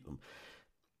can beat them.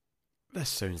 This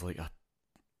sounds like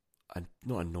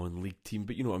not a non-league team,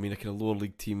 but you know what I mean, a kind of lower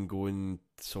league team going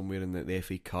somewhere in the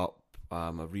FA Cup,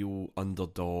 a real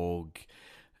underdog.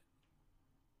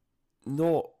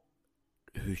 Not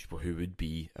who would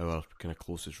be our kind of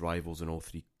closest rivals in all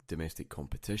three domestic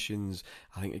competitions.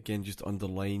 I think again just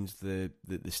underlines the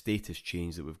status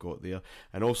change that we've got there,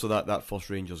 and also that first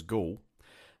Rangers goal,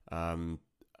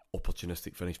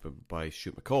 opportunistic finish by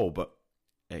Stuart McCall, but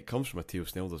it comes from a Theo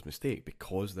Snelder's mistake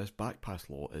because this back pass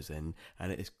law is in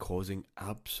and it is causing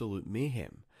absolute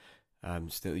mayhem.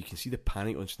 You can see the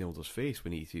panic on Snelder's face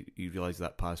when he realises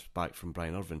that pass back from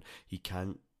Brian Irvine, he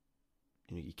can't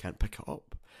pick it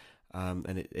up,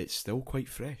 and it's still quite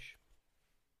fresh.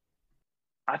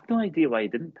 I have no idea why he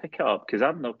didn't pick it up, because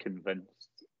I'm not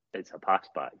convinced it's a pass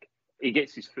back. He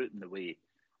gets his foot in the way,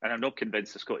 and I'm not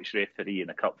convinced the Scottish referee in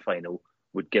a cup final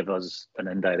would give us an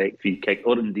indirect free kick,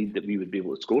 or indeed that we would be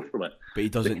able to score from it. But he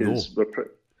doesn't know.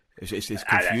 It's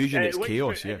confusion, it's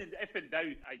chaos, yeah. If in doubt,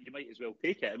 you might as well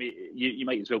take it. I mean, you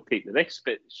might as well take the risk,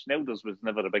 but Schneider's was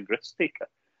never a big risk taker.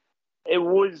 It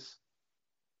was,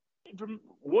 from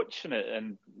watching it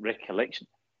in recollection,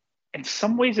 in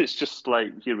some ways it's just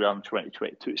like, here we are in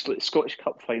 2022, it's like the Scottish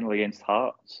Cup final against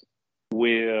Hearts,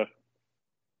 where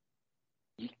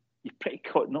you're pretty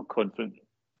not confident.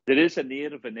 There is an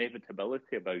air of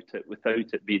inevitability about it without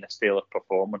it being a stellar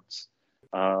performance,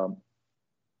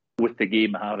 with the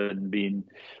game having been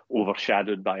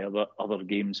overshadowed by other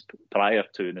games prior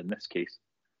to, and in this case,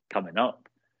 coming up.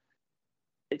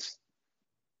 It's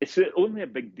only a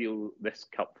big deal, this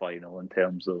cup final, in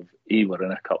terms of A, we're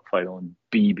in a cup final, and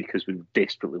B, because we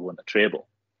desperately want a treble.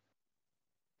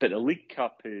 But the League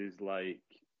Cup is like,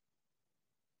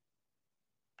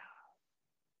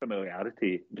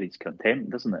 familiarity breeds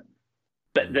contempt, doesn't it?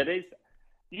 But there is,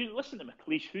 you listen to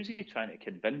McLeish, who's he trying to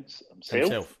convince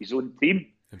himself? His own team?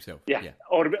 Himself, yeah.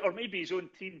 Or maybe his own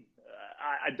team.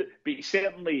 But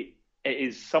certainly it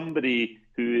is somebody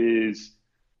who is,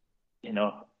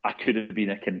 I could have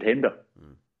been a contender.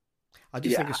 I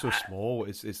just think it's so small.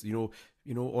 It's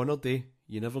on our day,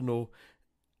 you never know.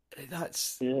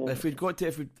 If we'd got to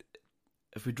if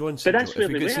we drawn if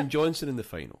we got St Johnstone in the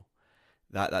final,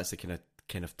 that's the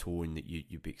kind of tone that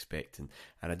you'd be expecting.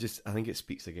 And I think it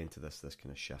speaks again to this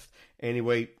kind of shift.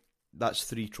 Anyway, that's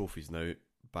 3 trophies now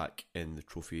back in the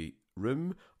trophy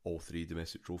room, all 3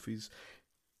 domestic trophies.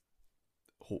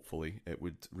 Hopefully it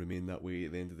would remain that way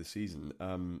at the end of the season.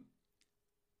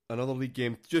 Another league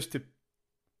game just to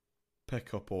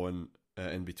pick up on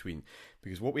in between,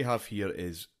 because what we have here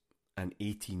is an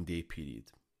 18-day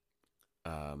period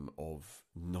of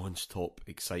non-stop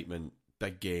excitement,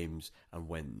 big games and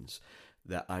wins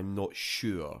that I'm not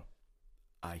sure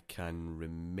I can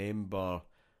remember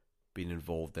being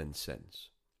involved in since.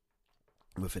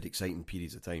 We've had exciting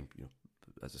periods of time,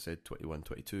 as I said,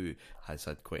 21-22 has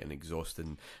had quite an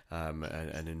exhausting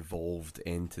and involved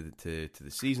end to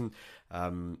the season,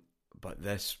 but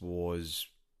this was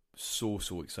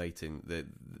so exciting.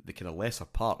 The kind of lesser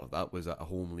part of that was a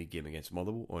home league game against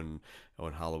Motherwell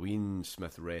on Halloween.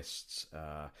 Smith rests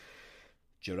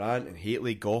Durrant and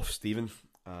Haitley, Goff, Stephen.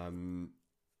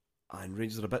 And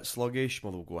Rangers are a bit sluggish.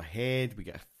 Motherwell go ahead. We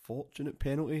get a fortunate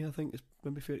penalty, I think it's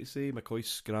maybe fair to say. McCoy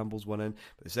scrambles one in.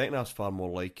 But the second half's far more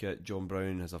like it. John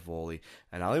Brown has a volley.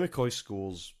 And Ali McCoy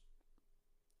scores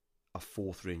a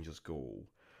fourth Rangers goal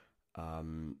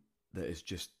that is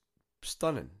just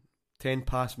stunning.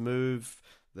 10-pass move,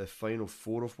 the final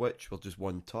 4 of which were just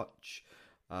one touch.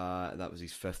 That was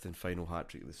his 5th and final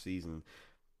hat-trick of the season.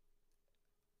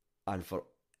 And for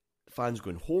fans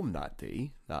going home that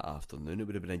day, that afternoon, it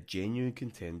would have been a genuine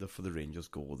contender for the Rangers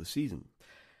goal of the season.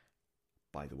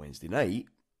 By the Wednesday night,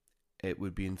 it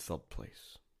would be in 3rd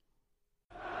place.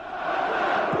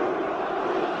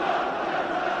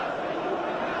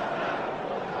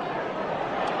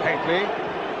 Hateley.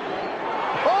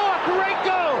 Oh, a great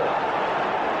goal!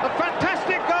 A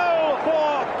fantastic goal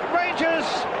for Rangers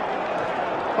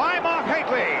by Mark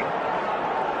Hateley.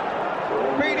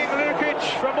 Beating Lukic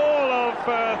from all of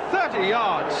 30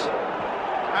 yards.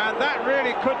 And that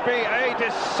really could be a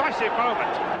decisive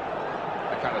moment.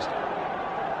 McAllister.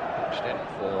 Pushed in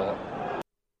for...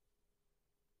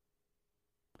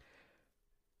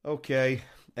 Okay,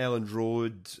 Elland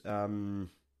Road.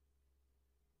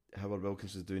 Howard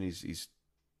Wilkinson's doing his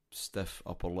stiff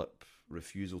upper lip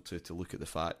refusal to look at the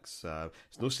facts.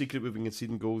 It's no secret we've been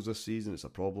conceding goals this season. It's a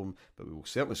problem, but we will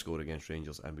certainly score against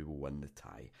Rangers and we will win the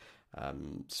tie.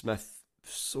 Smith,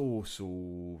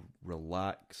 so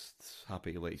relaxed,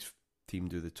 happy to let his team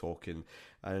do the talking.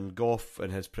 And Gough in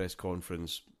his press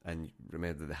conference, and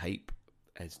remember the hype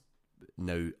is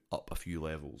now up a few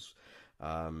levels.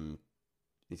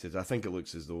 He says, I think it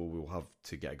looks as though we'll have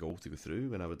to get a goal to go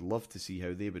through, and I would love to see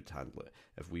how they would handle it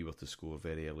if we were to score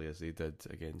very early as they did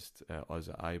against us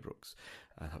at Ibrox.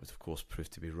 And that would, of course, prove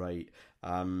to be right.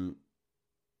 That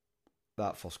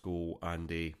first goal,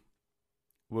 Andy,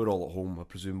 we're all at home, I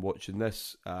presume, watching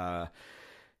this. I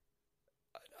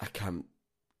can't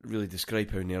really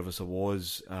describe how nervous I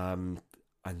was. And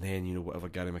then, whatever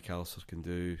Gary McAllister can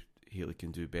do, Hateley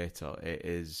can do better. It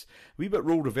is a wee bit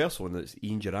role reversal, and it's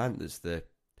Ian Durrant that's the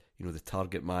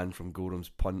target man from Goram's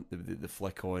punt, the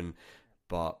flick on.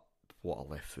 But what a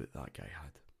left foot that guy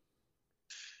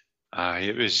had.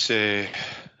 It was, I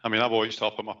watched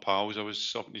up at my pals. I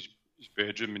was up in his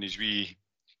bedroom in his wee,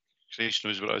 Christ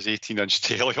knows what it was, 18-inch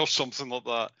telly or something like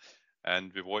that.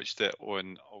 And we watched it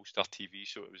on All-Star TV,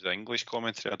 so it was the English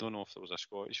commentary. I don't know if there was a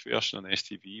Scottish version on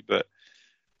STV, but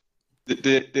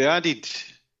the added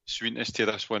sweetness to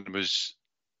this one was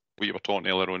what you were talking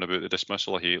earlier on about the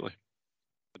dismissal of Hateley,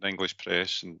 the English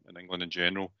press and England in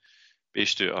general,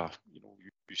 based out of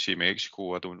UC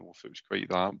Mexico. I don't know if it was quite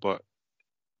that, but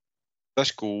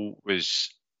this goal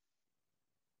was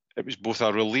both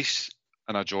a release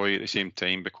and a joy at the same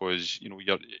time, because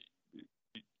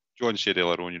John said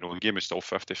earlier on, the game is still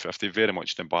 50-50, very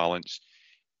much in balance.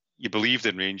 You believed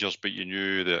in Rangers, but you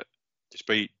knew that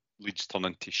despite Leeds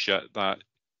turning to shit that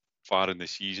far in the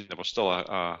season, they were still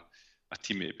a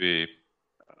team to be,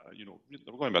 they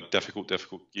were going to be a difficult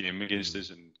game against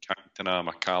us, and Cantona,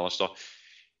 McAllister.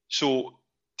 So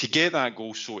to get that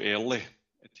goal so early,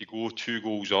 to go 2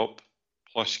 goals up,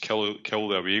 plus kill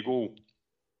the away goal,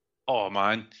 oh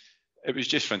man, it was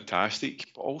just fantastic.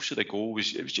 But also the goal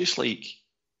was just like,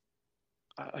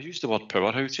 I used the word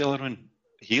powerhouse earlier on.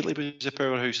 Hateley was a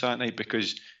powerhouse that night,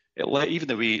 because it let, even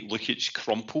the way Lukic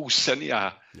crumples into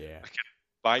a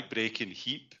back-breaking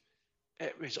heap,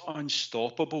 it was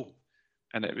unstoppable.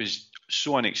 And it was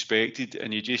so unexpected,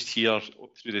 and you just hear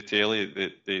through the telly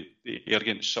the air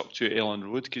getting sucked to Elland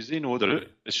Road, because they know they're out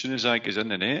as soon as that goes in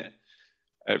the net.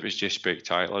 It was just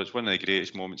spectacular. It's one of the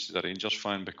greatest moments as a Rangers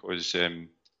fan, because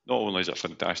not only is it a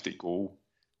fantastic goal,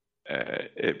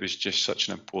 it was just such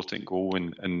an important goal,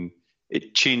 and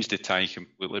it changed the tie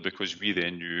completely, because we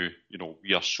then knew,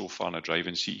 we are so far in a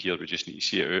driving seat here, we just need to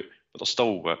see it out. But there's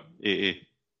still,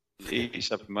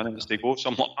 87 minutes to go,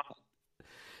 something like that.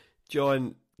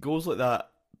 John, goals like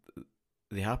that,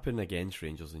 they happen against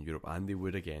Rangers in Europe, and they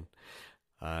would again.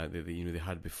 They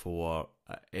had before.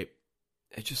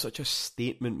 It's just such a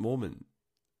statement moment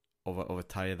of a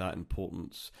tie of that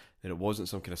importance, that it wasn't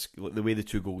some kind of, the way the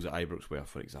 2 goals at Ibrox were,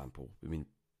 for example. I mean,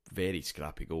 very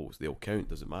scrappy goals. They'll count,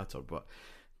 doesn't matter. But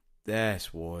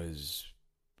this was,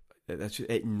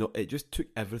 it just took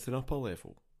everything up a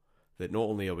level. That not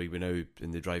only are we now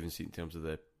in the driving seat in terms of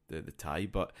the tie,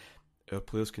 but our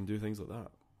players can do things like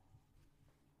that.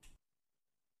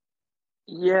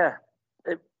 Yeah,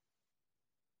 it's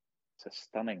a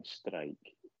stunning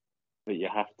strike. But you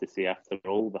have to say, after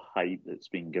all the hype that's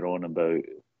been going on about,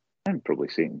 I'm probably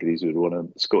saying Greaves was one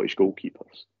of the Scottish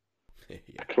goalkeepers.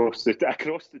 Across the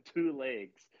 2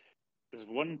 legs, there's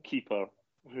one keeper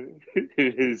who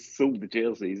has sold the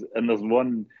jerseys, and there's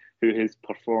one who has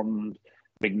performed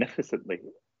magnificently.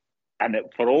 And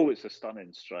for all it's a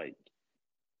stunning strike,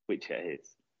 which it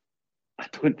is, I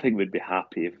don't think we'd be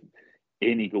happy if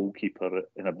any goalkeeper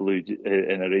in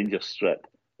a Rangers strip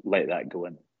let that go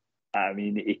in. I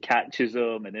mean, he catches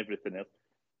them and everything else.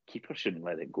 Keeper shouldn't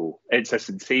let it go. It's a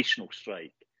sensational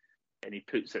strike, and he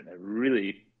puts it in a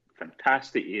really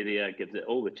fantastic area, gives it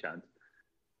all the chance.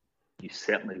 You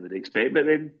certainly would expect, but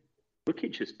then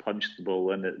Lukic just punched the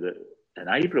ball in at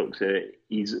Ibrox.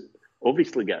 He's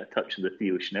obviously got a touch of the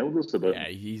Theo Schnelders about him. Yeah,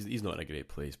 he's not in a great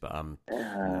place, but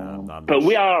but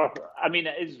we are. I mean,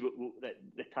 it is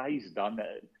the tie's done.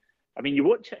 I mean, you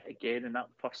watch it again in that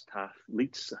first half.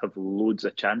 Leeds have loads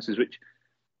of chances, which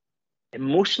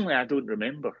emotionally I don't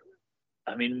remember.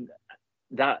 I mean,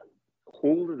 that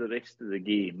whole of the rest of the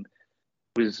game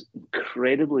was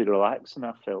incredibly relaxing.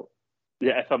 I felt,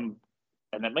 and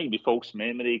it might be false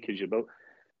memory because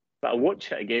but I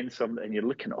watch it again and you're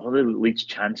looking at all the Leeds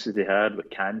chances they had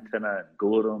with Cantona and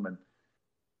Gorham, and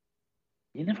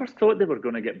you never thought they were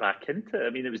going to get back into it. I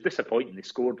mean, it was disappointing. They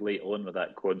scored late on with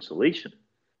that consolation,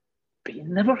 but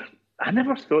I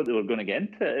never thought they were going to get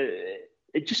into it.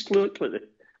 It just looked like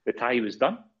the tie was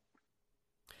done.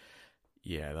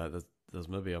 Yeah, there's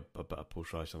maybe a bit of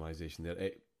post-rationalisation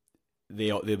there.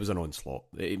 There was an onslaught.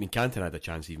 I mean, Cantona had a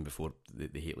chance even before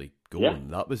the Hateley goal,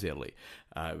 and that was early.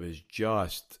 It was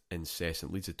just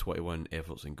incessant. Leeds had 21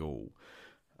 efforts in goal.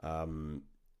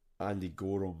 Andy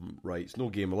Gorham writes, "No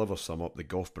game will ever sum up the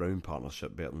Gough-Brown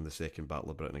partnership better than the second Battle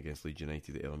of Britain against Leeds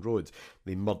United at Elland Road.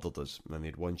 They murdered us, and they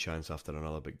had one chance after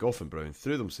another, but Gough and Brown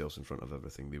threw themselves in front of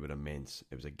everything. They were immense.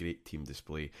 It was a great team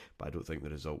display, but I don't think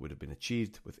the result would have been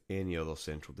achieved with any other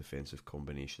central defensive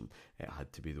combination. It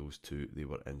had to be those two. They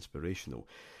were inspirational."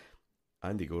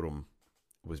 Andy Gorham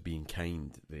was being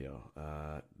kind there.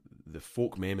 The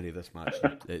folk memory of this match,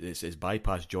 it's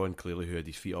bypassed John clearly, who had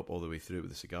his feet up all the way through it with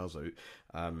the cigars out,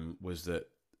 was that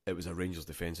it was a Rangers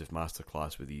defensive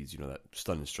masterclass with these, that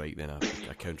stunning strike, then a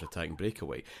counter-attacking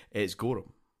breakaway. It's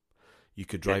Gorham. You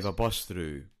could drive a bus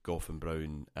through Gough and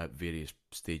Brown at various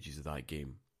stages of that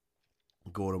game.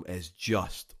 Gorham is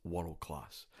just world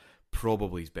class.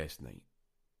 Probably his best night.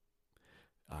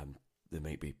 There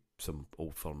might be some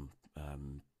Old Firm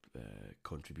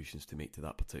contributions to make to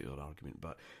that particular argument,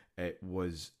 but it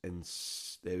was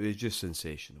just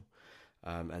sensational,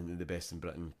 and the best in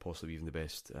Britain, possibly even the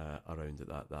best around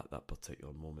at that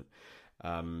particular moment.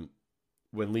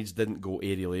 When Leeds didn't go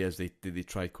aerially as they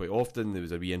tried quite often, there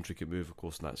was a wee intricate move, of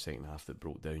course, in that second half that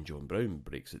broke down. John Brown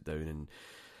breaks it down,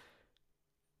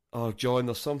 and John,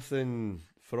 there's something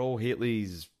for all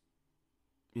Hateley's,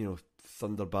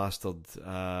 Thunder Bastard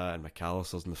and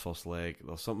McAllister's in the first leg.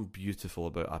 There's something beautiful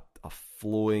about a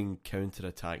flowing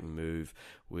counter-attacking move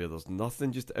where there's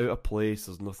nothing just out of place,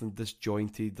 there's nothing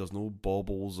disjointed, there's no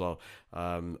bobbles or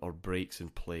breaks in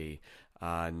play.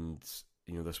 And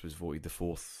this was voted the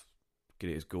fourth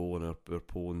greatest goal in our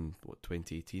poll in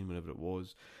 2018, whenever it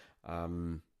was,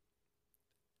 and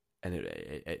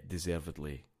it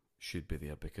deservedly should be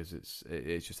there because it's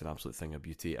just an absolute thing of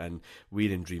beauty. And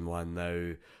we're in dreamland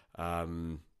now.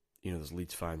 There's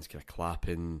Leeds fans kind of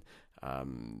clapping.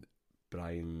 Ron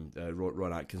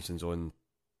Atkinson's on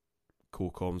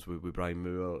co-coms with Brian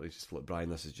Moore. He's just like, Brian,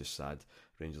 this is just sad.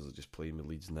 Rangers are just playing with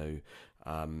Leeds now.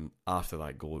 After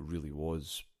that goal, it really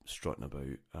was strutting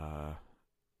about.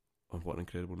 On what an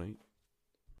incredible night!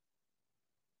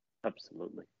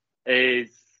 Absolutely. We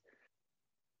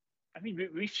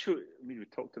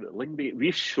talked about Lyngby.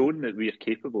 We've shown that we are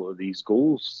capable of these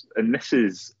goals, and this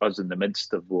is us in the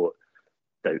midst of what,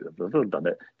 doubt they've ever done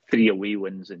it, 3 away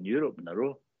wins in Europe in a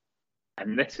row,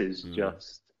 and this is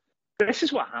this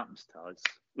is what happens to us.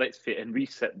 Let's face it, and we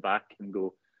sit back and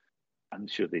go, I'm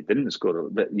sure they didn't score,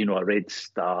 but a Red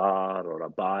Star or a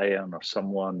Bayern or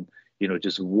someone,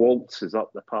 just waltzes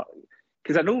up the park.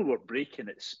 Because I know we're breaking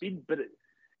at speed, but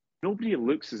nobody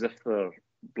looks as if they're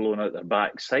blowing out their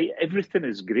backside. Everything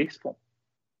is graceful,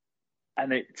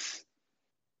 and it's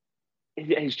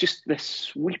just this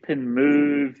sweeping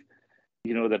move.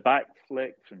 The back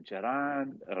flick from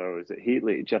Durant, or is it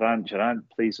Hateley? Durant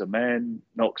plays him in,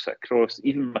 knocks it across.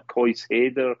 Even McCoy's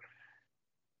header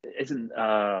isn't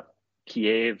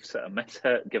Kiev sort of miss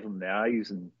hit, give him the eyes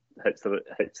and hits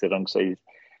the wrong side.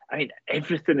 I mean,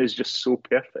 everything is just so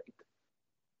perfect,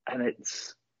 and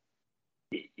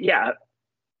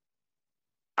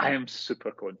I am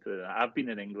super confident. I've been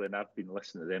in England. I've been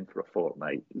listening to them for a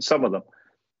fortnight, some of them.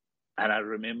 And I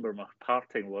remember my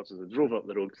parting words as I drove up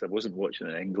the road, because I wasn't watching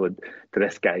in England, to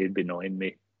this guy who'd been annoying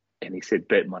me. And he said,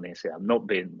 bet money. I said, I'm not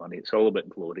betting money. It's all about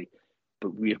glory.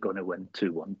 But we're going to win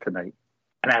 2-1 tonight.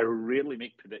 And I rarely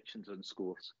make predictions on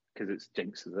scores because it's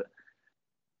jinxes it.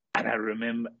 And I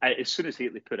remember, as soon as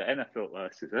Hateley put it in, I thought, well,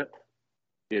 this is it.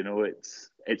 You know, it's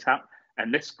happened.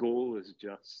 And this goal is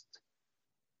just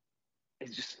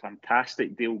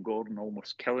fantastic. Dale Gordon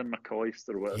almost killing McCoist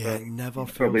or whatever. Yeah, it never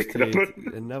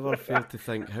failed to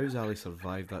think, how's Ali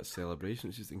survived that celebration?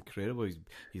 It's just incredible.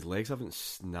 His legs haven't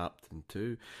snapped in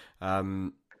two.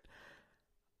 Andy,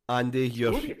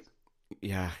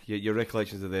 your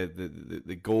recollections of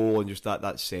the goal and just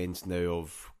that sense now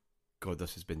of, God,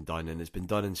 this has been done, and it's been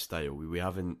done in style. We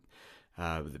haven't,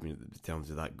 in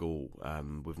terms of that goal,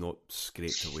 we've not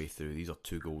scraped our way through. These are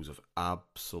two goals of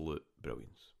absolute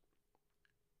brilliance.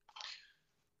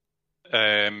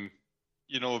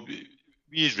 You know,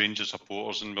 we as Rangers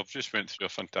supporters, and we've just went through a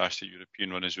fantastic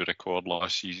European run as we record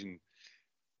last season.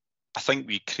 I think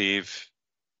we crave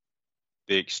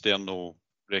the external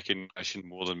recognition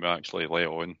more than we actually let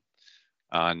on,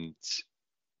 and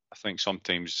I think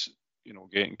sometimes, you know,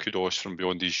 getting kudos from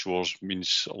beyond these shores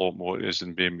means a lot more to us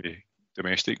than maybe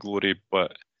domestic glory.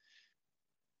 But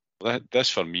this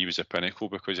for me was a pinnacle,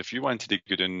 because if you wanted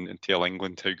to go in and tell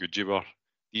England how good you were,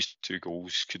 these two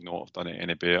goals could not have done it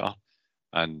any better.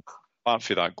 And apart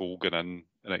from that goal going in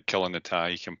and it killing the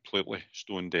tie completely,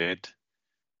 stone dead,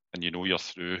 and you know you're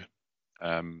through,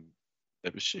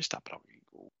 it was just a brilliant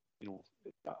goal. You know,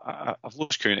 I've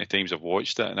lost count of times I've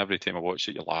watched it, and every time I watch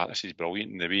it, you're like, this is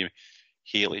brilliant. And the way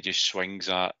Hateley just swings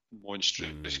that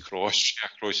monstrous cross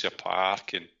across the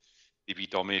park, and the wee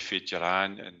dummy for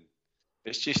Durant, and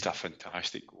it's just a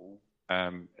fantastic goal.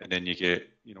 And then you get,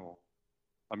 you know,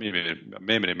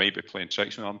 memory might be playing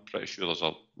tricks, and I'm pretty sure there's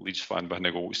a Leeds fan behind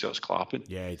the goal who starts clapping.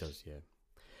 Yeah, he does, yeah.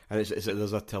 And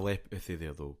there's a telepathy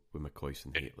there, though, with McCoist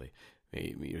and Hateley.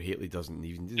 Hateley doesn't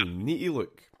even need to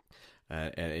look.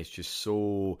 And it's just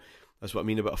so... That's what I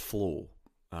mean about a flow.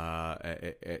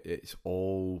 It's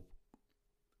all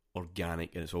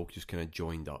organic, and it's all just kind of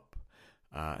joined up.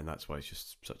 And that's why it's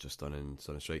just such a stunning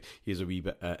strike. Here's a wee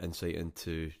bit insight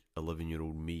into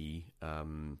 11-year-old me.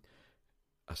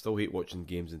 I still hate watching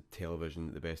games on television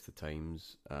at the best of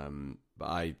times, but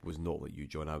I was not like you,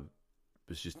 John. I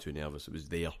was just too nervous. It was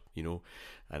there, you know,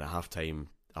 and at half-time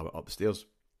I went upstairs.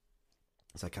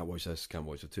 So I can't watch this, I'm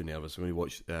too nervous. I'm going to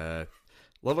watch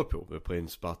Liverpool. They're playing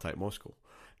Spartak Moscow.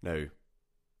 Now, it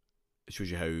shows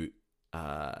you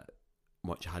how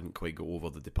much I hadn't quite got over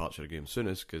the departure of Graham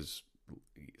Souness, because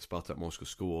Spartak Moscow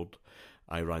scored.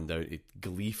 I ran down to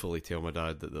gleefully tell my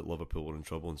dad that Liverpool were in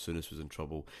trouble and Souness was in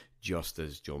trouble, just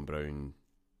as John Brown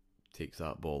takes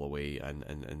that ball away and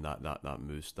that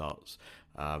move starts.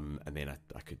 And then I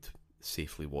could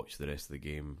safely watch the rest of the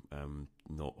game,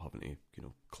 not having to, you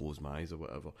know, close my eyes or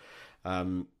whatever.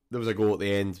 There was a goal at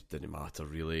the end, didn't matter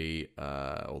really,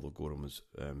 although Gorham was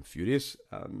furious.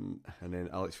 And then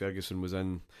Alex Ferguson was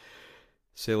in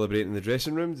celebrating the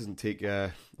dressing room. Doesn't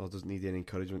need any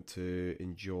encouragement to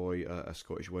enjoy a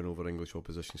Scottish win over English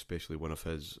opposition, especially one of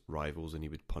his rivals, and he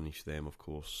would punish them, of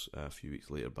course, a few weeks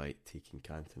later by taking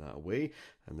Cantona away,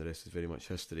 and the rest is very much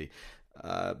history.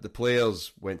 The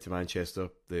players went to Manchester.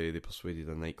 They persuaded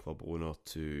a nightclub owner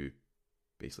to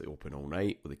basically open all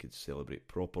night where they could celebrate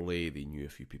properly. They knew a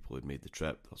few people who'd made the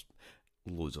trip. There's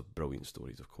loads of brilliant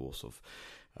stories, of course, of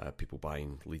people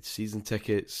buying Leeds season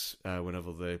tickets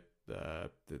whenever the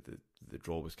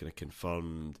draw was kind of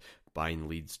confirmed, buying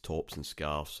Leeds tops and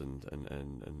scarves and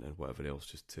whatever else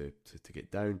just to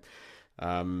get down.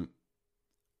 And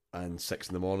 6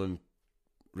 a.m,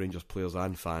 Rangers players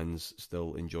and fans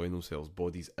still enjoying themselves.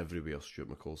 Bodies everywhere, Stuart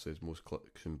McCall says. Most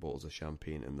collection bottles of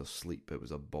champagne in their sleep. It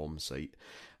was a bomb site.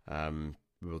 We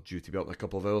were due to be up in a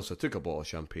couple of hours, so I took a bottle of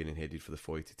champagne and headed for the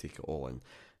foyer to take it all in.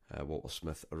 Walter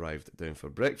Smith arrived down for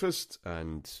breakfast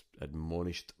and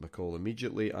admonished McCall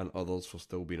immediately and others for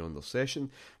still being on their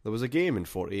session. There was a game in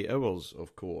 48 hours,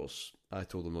 of course. I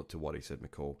told him not to worry, said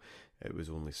McCall. It was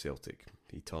only Celtic.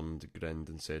 He turned, grinned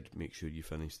and said, make sure you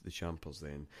finish the champers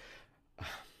then.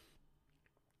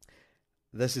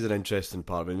 This is an interesting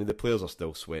part of it. I mean, the players are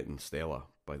still sweating Stella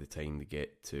by the time they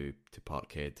get to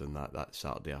Parkhead on that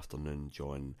Saturday afternoon,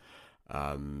 John.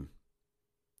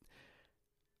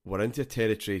 We're into a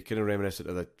territory kind of reminiscent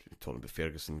of talking about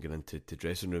Ferguson going into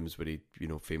dressing rooms where he, you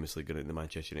know, famously going into the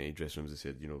Manchester United dressing rooms and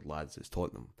said, you know, lads, it's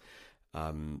Tottenham.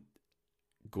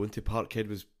 Going to Parkhead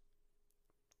was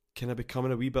kind of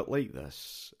becoming a wee bit like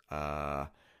this.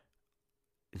 Not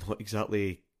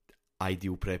exactly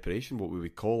ideal preparation, what we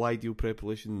would call ideal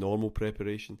preparation, normal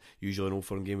preparation. Usually an Old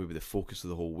Firm game would be the focus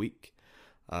of the whole week.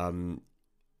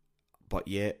 But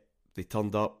yet, they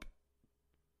turned up.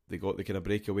 they got the kind of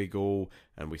breakaway goal,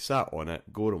 and we sat on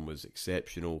it. Gorham was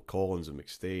exceptional. Collins and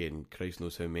McStay, and Christ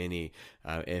knows how many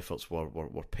efforts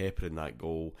were peppering that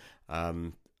goal.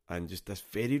 And just this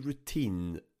very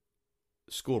routine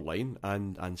scoreline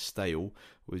and style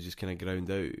was just kind of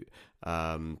ground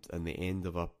out. And the end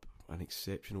of an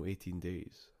exceptional 18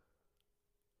 days.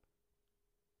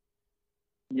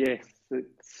 Yes,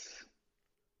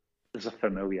 there's a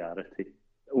familiarity.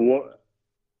 What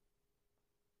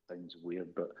sounds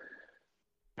weird, but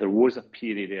there was a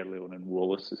period early on in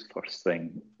Wallace's first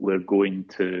thing where going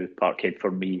to Parkhead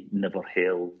for me never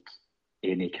held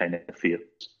any kind of fear.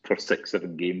 For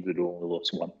 6-7 games, we'd only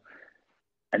lost one.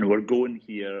 And we're going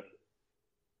here.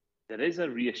 There is a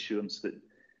reassurance that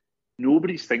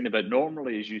nobody's thinking about.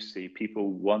 Normally, as you say,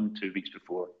 people 1-2 weeks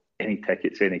before, any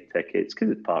tickets,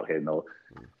 because it's Parkhead and all.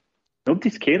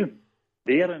 Nobody's caring.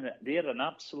 They are an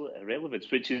absolute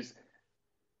irrelevance, which is,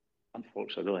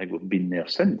 unfortunately, I don't think we've been there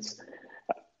since.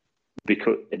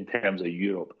 Because in terms of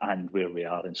Europe and where we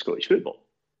are in Scottish football,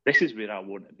 this is where I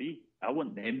want to be. I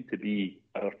want them to be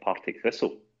our Partick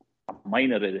Thistle, a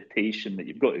minor irritation that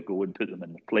you've got to go and put them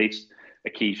in their place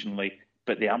occasionally,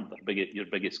 but they aren't your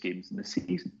biggest games in the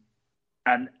season,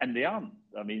 and they aren't.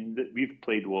 I mean, we've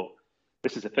played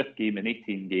this is the 5th game in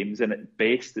 18 games, and at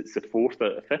best it's the 4th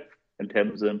out of 5th in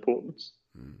terms of importance.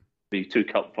 The 2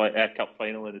 cup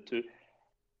final and the 2,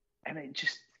 and it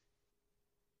just.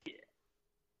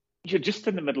 You're just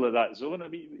in the middle of that zone. I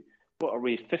mean, what are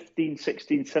we, 15,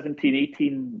 16, 17,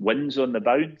 18 wins on the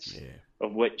bounce,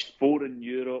 of which 4 in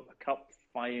Europe, a cup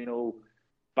final,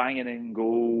 banging in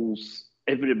goals,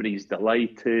 everybody's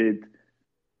delighted.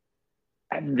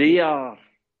 And they're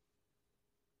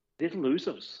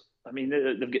losers. I mean,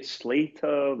 they've got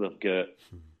Slater, they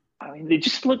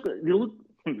look,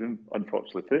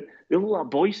 unfortunately, they look like a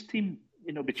boys' team,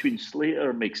 between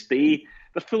Slater, McStay.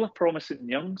 They're full of promising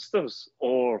youngsters,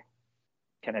 or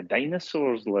kind of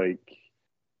dinosaurs, like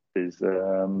did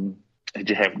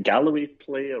you have Galloway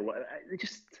play or what? They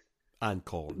just and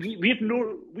Collins.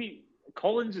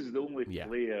 Collins is the only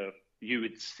player you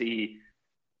would say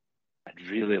I'd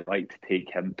really like to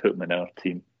take him, put him in our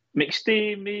team.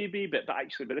 McStay maybe, but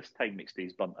actually by this time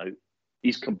McStay's burnt out.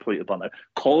 He's completely burnt out.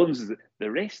 Collins is the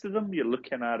rest of them. You're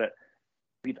looking at it.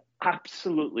 We've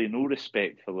absolutely no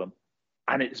respect for them,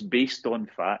 and it's based on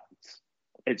facts.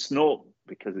 It's not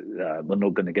because we're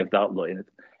not going to give that lot anything.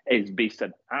 It's based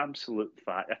on absolute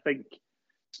fact. I think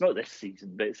it's not this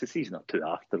season, but it's a season or 2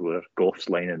 after where Goff's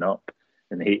lining up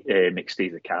and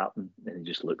McStay's a captain, and he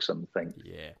just looks at him and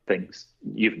thinks,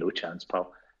 you've no chance,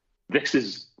 pal. This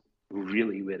is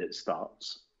really where it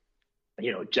starts.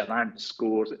 Durant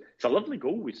scores. It's a lovely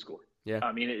goal we scored. Yeah.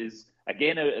 I mean, it is,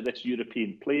 again, out of this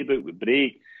European playbook with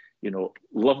break,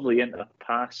 lovely into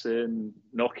passing,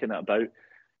 knocking it about.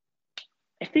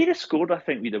 If they'd have scored, I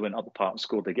think we'd have went up the park and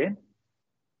scored again.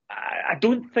 I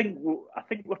think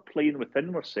we're playing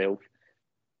within ourselves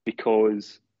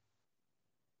because,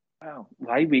 well,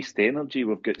 why waste energy?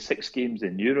 We've got 6 games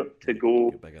in Europe to go.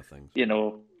 Bigger things.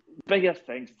 Bigger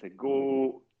things to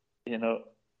go.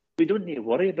 We don't need to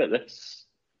worry about this.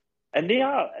 And they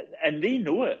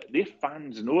know it. Their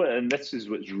fans know it, and this is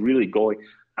what's really going.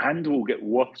 And will get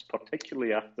worse,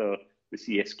 particularly after the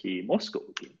CSKA Moscow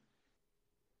game.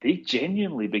 They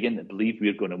genuinely begin to believe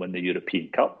we're going to win the European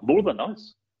Cup more than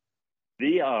us.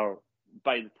 They are,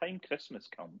 by the time Christmas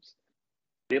comes,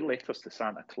 their letters to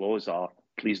Santa Claus are,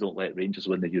 please don't let Rangers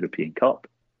win the European Cup,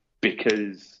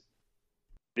 because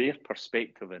their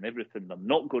perspective and everything, they're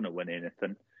not going to win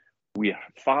anything. We are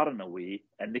far and away,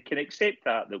 and they can accept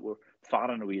that we're far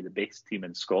and away the best team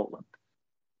in Scotland.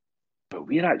 But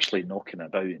we're actually knocking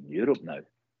about in Europe now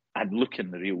and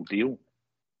looking the real deal.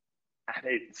 And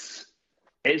it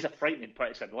is a frightening,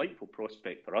 it's a delightful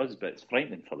prospect for us, but it's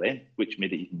frightening for them, which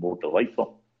made it even more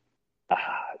delightful.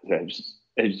 It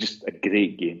was just a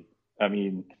great game. I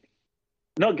mean,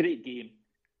 not a great game.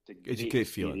 It's a great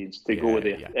feeling to go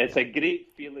there. Yeah, it's a great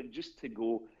feeling just to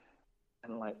go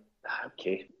and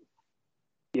okay,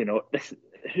 this,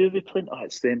 who are we playing? Oh,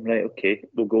 it's them, right? Okay,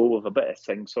 we'll go with a bit of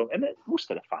sing-song. And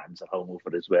most of the fans are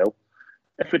hungover as well.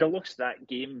 If we'd have lost that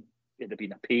game, it'd have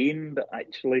been a pain, but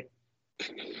actually,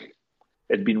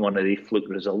 it'd been one of the fluke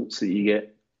results that you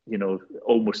get,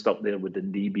 almost up there with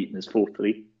Dundee beating us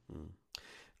 4-3.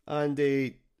 And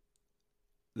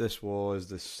this was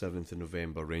the 7th of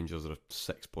November. Rangers are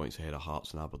 6 points ahead of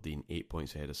Hearts and Aberdeen, 8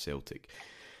 points ahead of Celtic.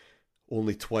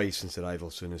 Only twice since arrival,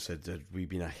 Souness said, had we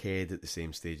been ahead at the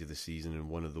same stage of the season, and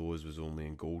one of those was only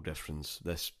in goal difference.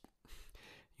 This,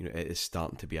 it is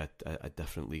starting to be a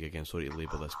different league again. Sorry to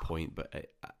labour this point, but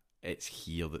it's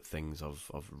here that things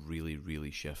have really,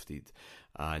 really shifted.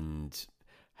 And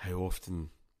how often.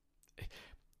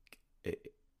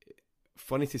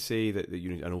 Funny to say that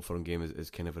an Old Firm game is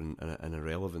kind of an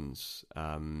irrelevance.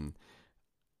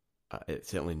 It's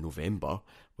certainly in November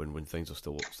when things are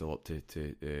still up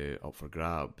to up for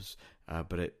grabs.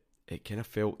 But it kind of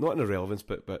felt not an irrelevance,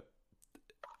 but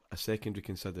a secondary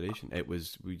consideration. It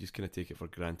was, we just kind of take it for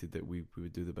granted that we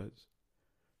would do the bits.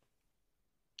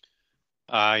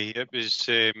 Aye, it was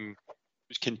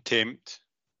contempt,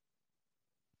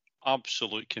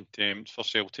 absolute contempt for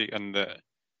Celtic, and that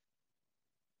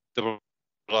there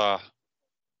were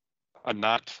a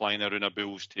gnat flying around a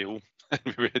bull's tail.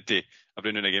 We had to,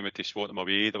 every now and again, we had to swat them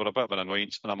away. They were a bit of an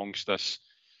annoyance amongst this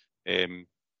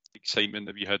excitement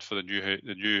that we had for the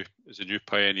new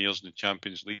pioneers in the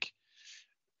Champions League.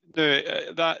 Now,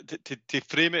 that to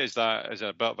frame it as that is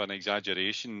a bit of an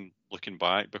exaggeration looking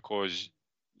back, because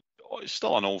it's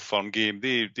still an Old Firm game.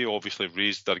 They obviously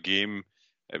raised their game.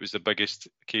 It was the biggest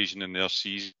occasion in their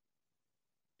season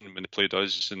when they played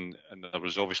us, and there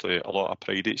was obviously a lot of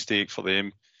pride at stake for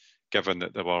them, given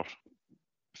that they were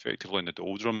effectively in the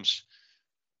doldrums.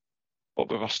 But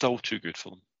we were still too good for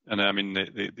them. And I mean,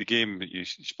 the game that you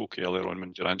spoke earlier on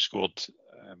when Durrant scored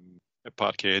at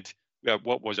Parkhead,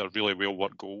 what was a really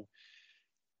well-worked goal,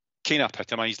 kind of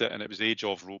epitomised it, and it was the age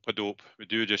of rope-a-dope. We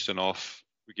do just enough,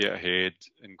 we get ahead,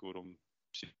 and Gorham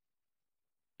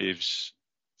saves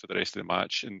for the rest of the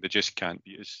match, and they just can't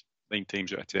beat us 9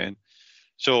 times out of 10.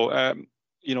 So, I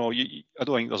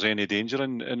don't think there's any danger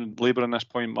in Labour in this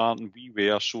point, Martin. We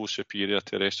were so superior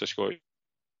to the rest of Scottish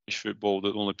football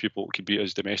that the only people who could beat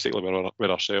us domestically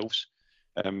were ourselves.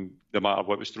 No matter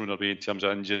what was thrown our way in terms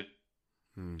of injury,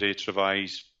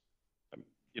 Trevize,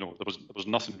 there was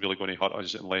nothing really going to hurt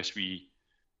us unless we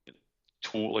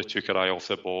totally took our eye off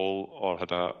the ball or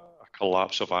had a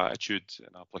collapse of attitude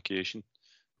and application.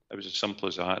 It was as simple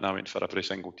as that, and I went for every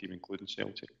single team, including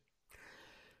Celtic.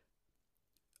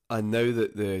 And now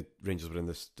that the Rangers were in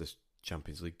this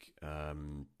Champions League,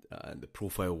 and the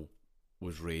profile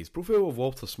was raised, profile of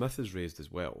Walter Smith is raised as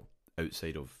well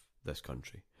outside of this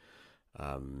country.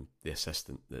 The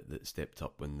assistant that stepped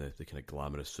up when the kind of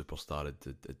glamorous superstar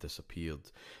had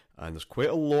disappeared, and there's quite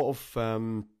a lot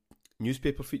of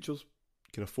newspaper features,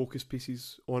 kind of focus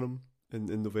pieces on him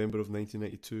in November of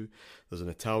 1992. There's an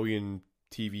Italian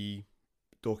TV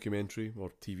documentary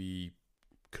or TV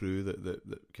crew that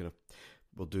kind of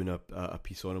were doing a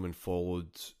piece on him and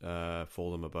followed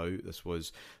him about. This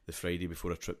was the Friday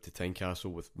before a trip to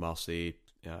Tynecastle, with Marseille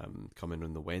coming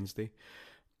on the Wednesday,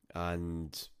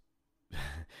 and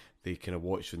they kind of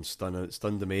watched in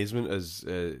stunned amazement as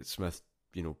Smith,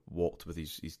 walked with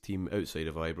his team outside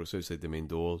of Ibrox, outside the main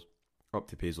doors, up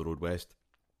to Paisley Road West,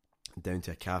 down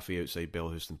to a cafe outside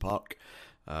Bellehouston Park,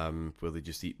 where they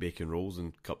just eat bacon rolls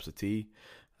and cups of tea.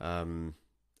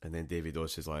 And then David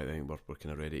Oz says, I think we're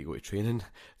kind of ready to go to training.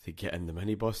 They get in the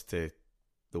minibus to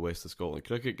the West of Scotland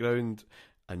cricket ground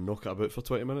and knock it about for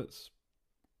 20 minutes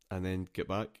and then get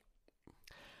back.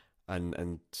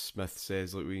 And Smith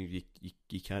says, look,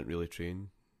 you can't really train.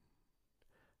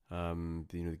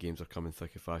 The games are coming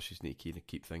thick and fast. You just need to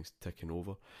keep things ticking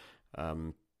over.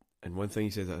 And one thing he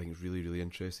says that I think is really, really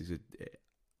interesting is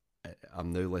that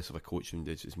I'm now less of a coach and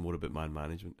it's more about man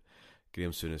management. Graham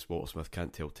Souness, Walter Smith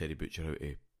can't tell Terry Butcher how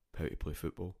to play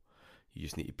football. You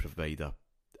just need to provide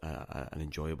an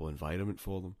enjoyable environment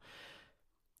for them.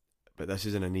 But this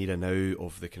is in an era now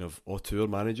of the kind of auteur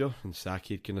manager, and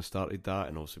Saki had kind of started that,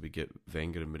 and also we get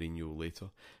Wenger and Mourinho later.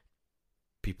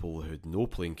 People who had no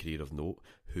playing career of note,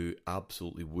 who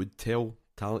absolutely would tell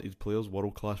talented players,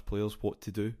 world-class players, what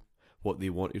to do, what they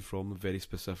wanted from them, very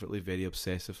specifically, very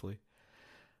obsessively.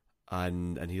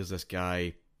 And here's this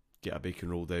guy, get a bacon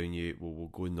roll down you, we'll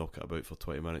go and knock it about for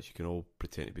 20 minutes, you can all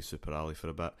pretend to be Super Ali for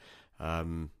a bit,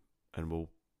 and we'll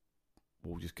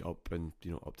just get up and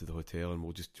up to the hotel, and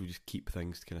we'll just keep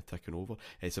things kind of ticking over.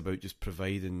 It's about just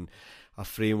providing a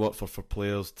framework for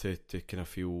players to kind of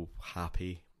feel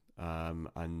happy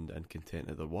and content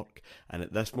at their work. And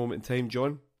at this moment in time,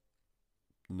 John,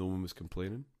 no one was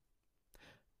complaining,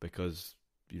 because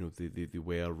they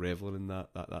were revelling in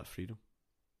that freedom.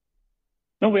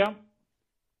 No, we are.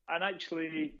 And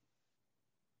actually,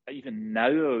 even now,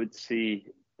 I would say,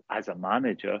 as a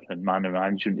manager and man of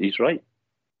management, he's right.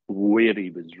 Where he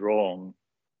was wrong,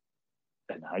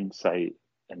 in hindsight,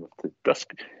 and with the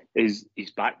dusk, is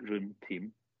his backroom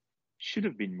team should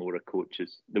have been more of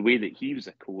coaches. The way that he was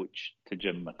a coach to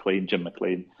Jim McLean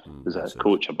was a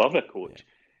coach above a coach. Yeah.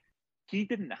 He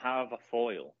didn't have a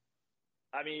foil.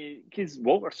 I mean, because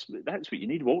Walter Smith, that's what you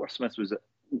need. Walter Smith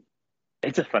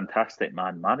it's a fantastic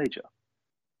man manager.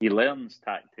 He learns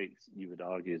tactics, you would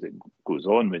argue, as it goes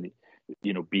on when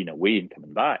being away and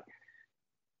coming back.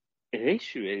 the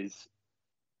issue is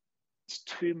it's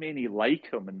too many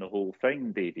like him in the whole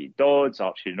thing. Davy Dodds,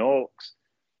 Archie Knox.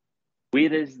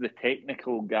 Where is the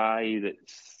technical guy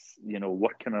that's,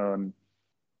 working on,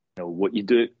 what you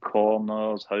do at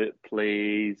corners, how it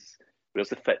plays? Where's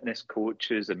the fitness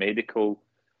coaches, the medical?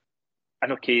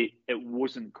 And okay, it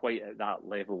wasn't quite at that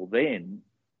level then,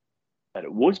 but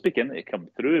it was beginning to come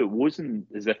through. It wasn't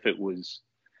as if it was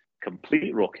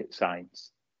complete rocket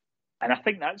science. And I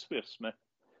think that's where Smith,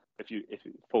 if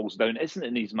it falls down, isn't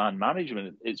in his man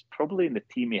management. It's probably in the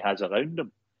team he has around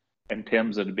him in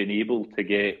terms of being able to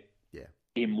get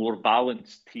a more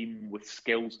balanced team with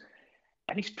skills.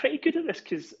 And he's pretty good at this,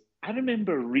 because I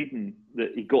remember reading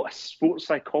that he got a sports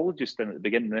psychologist in at the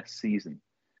beginning of this season.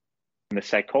 And the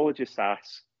psychologist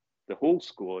asked the whole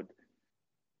squad,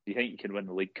 do you think you can win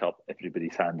the League Cup?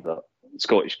 Everybody's hands up.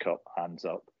 Scottish Cup, hands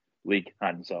up. League,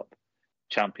 hands up.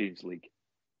 Champions League,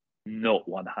 not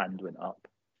one hand went up.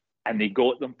 And they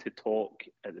got them to talk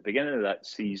at the beginning of that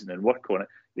season and work on it.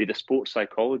 They had a sports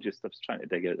psychologist. I was trying to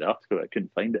dig out the article, I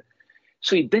couldn't find it.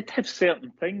 So he did have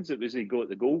certain things. It was he got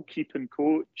the goalkeeping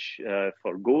coach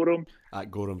for Gorham.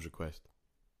 At Gorham's request.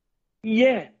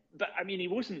 Yeah, but I mean, he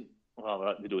wasn't,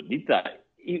 they don't need that.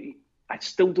 I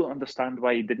still don't understand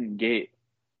why he didn't get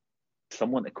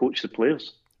someone to coach the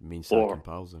players. Or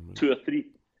pals, two or three.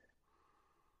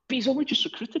 But he's only just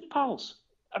recruited pals.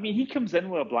 I mean, he comes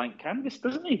in with a blank canvas,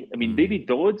 doesn't he? I mean, Davy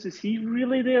Dodds, is he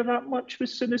really there that much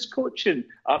with Souness coaching?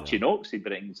 Archie Knox he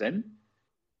brings in.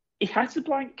 He has a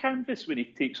blank canvas when he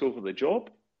takes over the job.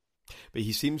 But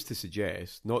he seems to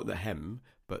suggest, not that him,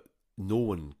 but no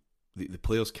one, the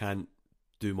players can't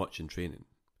do much in training.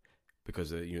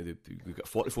 Because, we've got a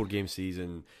 44-game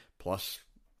season, plus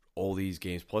all these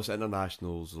games, plus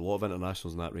internationals, a lot of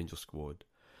internationals in that Rangers squad.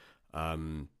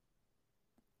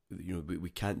 We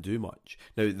can't do much.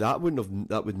 Now, that would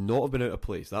not have been out of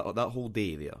place. That whole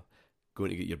day there,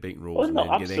 going to get your bacon rolls and then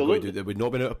going to do, it would not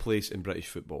have been out of place in British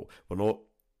football.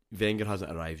 Wenger hasn't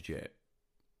arrived yet,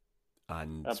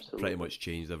 and pretty much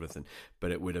changed everything.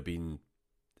 But it would have been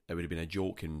a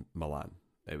joke in Milan.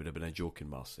 It would have been a joke in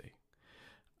Marseille.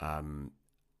 And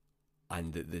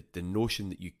the notion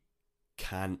that you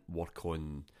can't work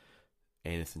on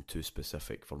anything too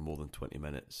specific for more than 20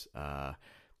 minutes,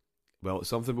 it's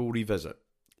something we'll revisit.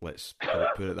 Let's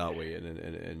put it that way.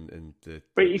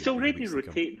 But he's already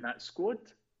rotating that squad.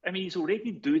 I mean, he's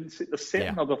already doing. There's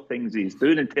certain other things he's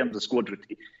doing in terms of squad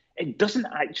rotation. It doesn't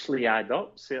actually add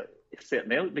up,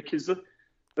 certainly, because there's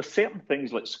certain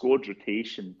things like squad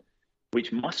rotation,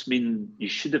 which must mean you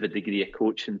should have a degree of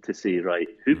coaching to say, right,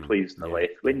 who plays on the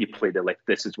left? When you play the left,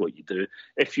 this is what you do.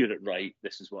 If you're at right,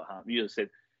 this is what happens. You said,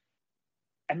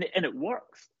 and it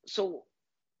works. So,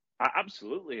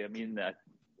 absolutely. I mean,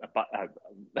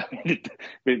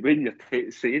 when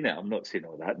you're saying it, I'm not saying,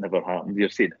 that never happened. You're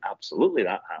saying, absolutely,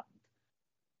 that happened.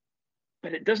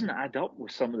 But it doesn't add up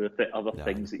with some of the other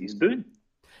things that he's doing.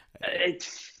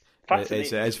 It's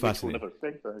fascinating. It is fascinating.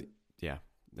 Yeah,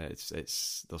 there's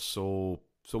so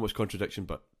much contradiction,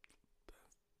 but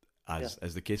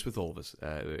as the case with all of us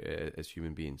as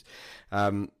human beings.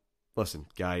 Listen,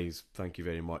 guys, thank you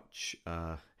very much.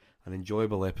 An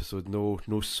enjoyable episode.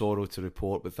 No sorrow to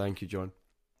report, but thank you, John.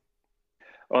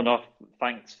 Oh no,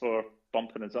 thanks for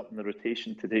bumping us up in the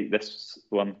rotation to take this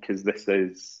one, because this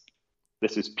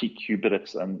is peak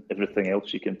hubris and everything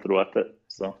else you can throw at it.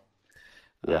 So,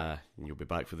 yeah, you'll be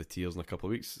back for the tears in a couple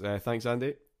of weeks. Thanks,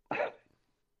 Andy.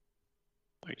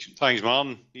 Thanks,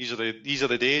 Martin. These are the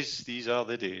days. These are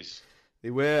the days.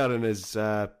 They were, and as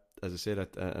I said,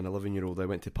 an 11-year-old, I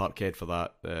went to Parkhead for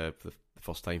that for the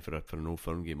first time for an Old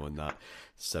Firm game on that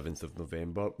 7th of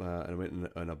November, and I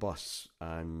went on a bus,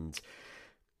 and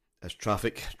as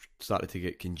traffic started to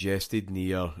get congested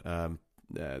near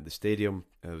the stadium,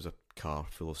 there was a car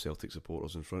full of Celtic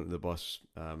supporters in front of the bus.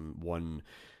 One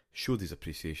showed his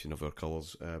appreciation of our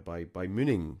colours by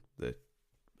mooning the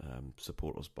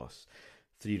supporters bus.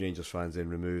 3 Rangers fans then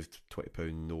removed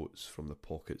 £20 notes from the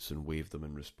pockets and waved them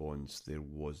in response. There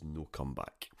was no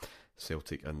comeback.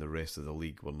 Celtic and the rest of the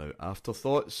league were now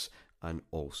afterthoughts and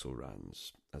also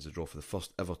rans. As the draw for the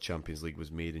first ever Champions League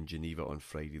was made in Geneva on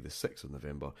Friday the 6th of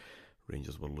November,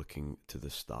 Rangers were looking to the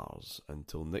stars.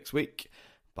 Until next week,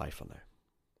 bye for now.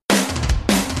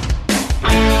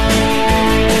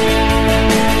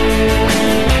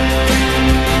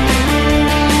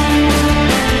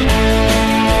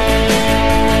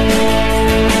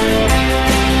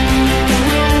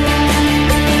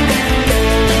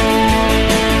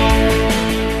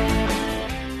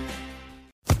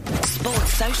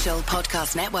 Sports Social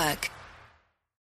Podcast Network.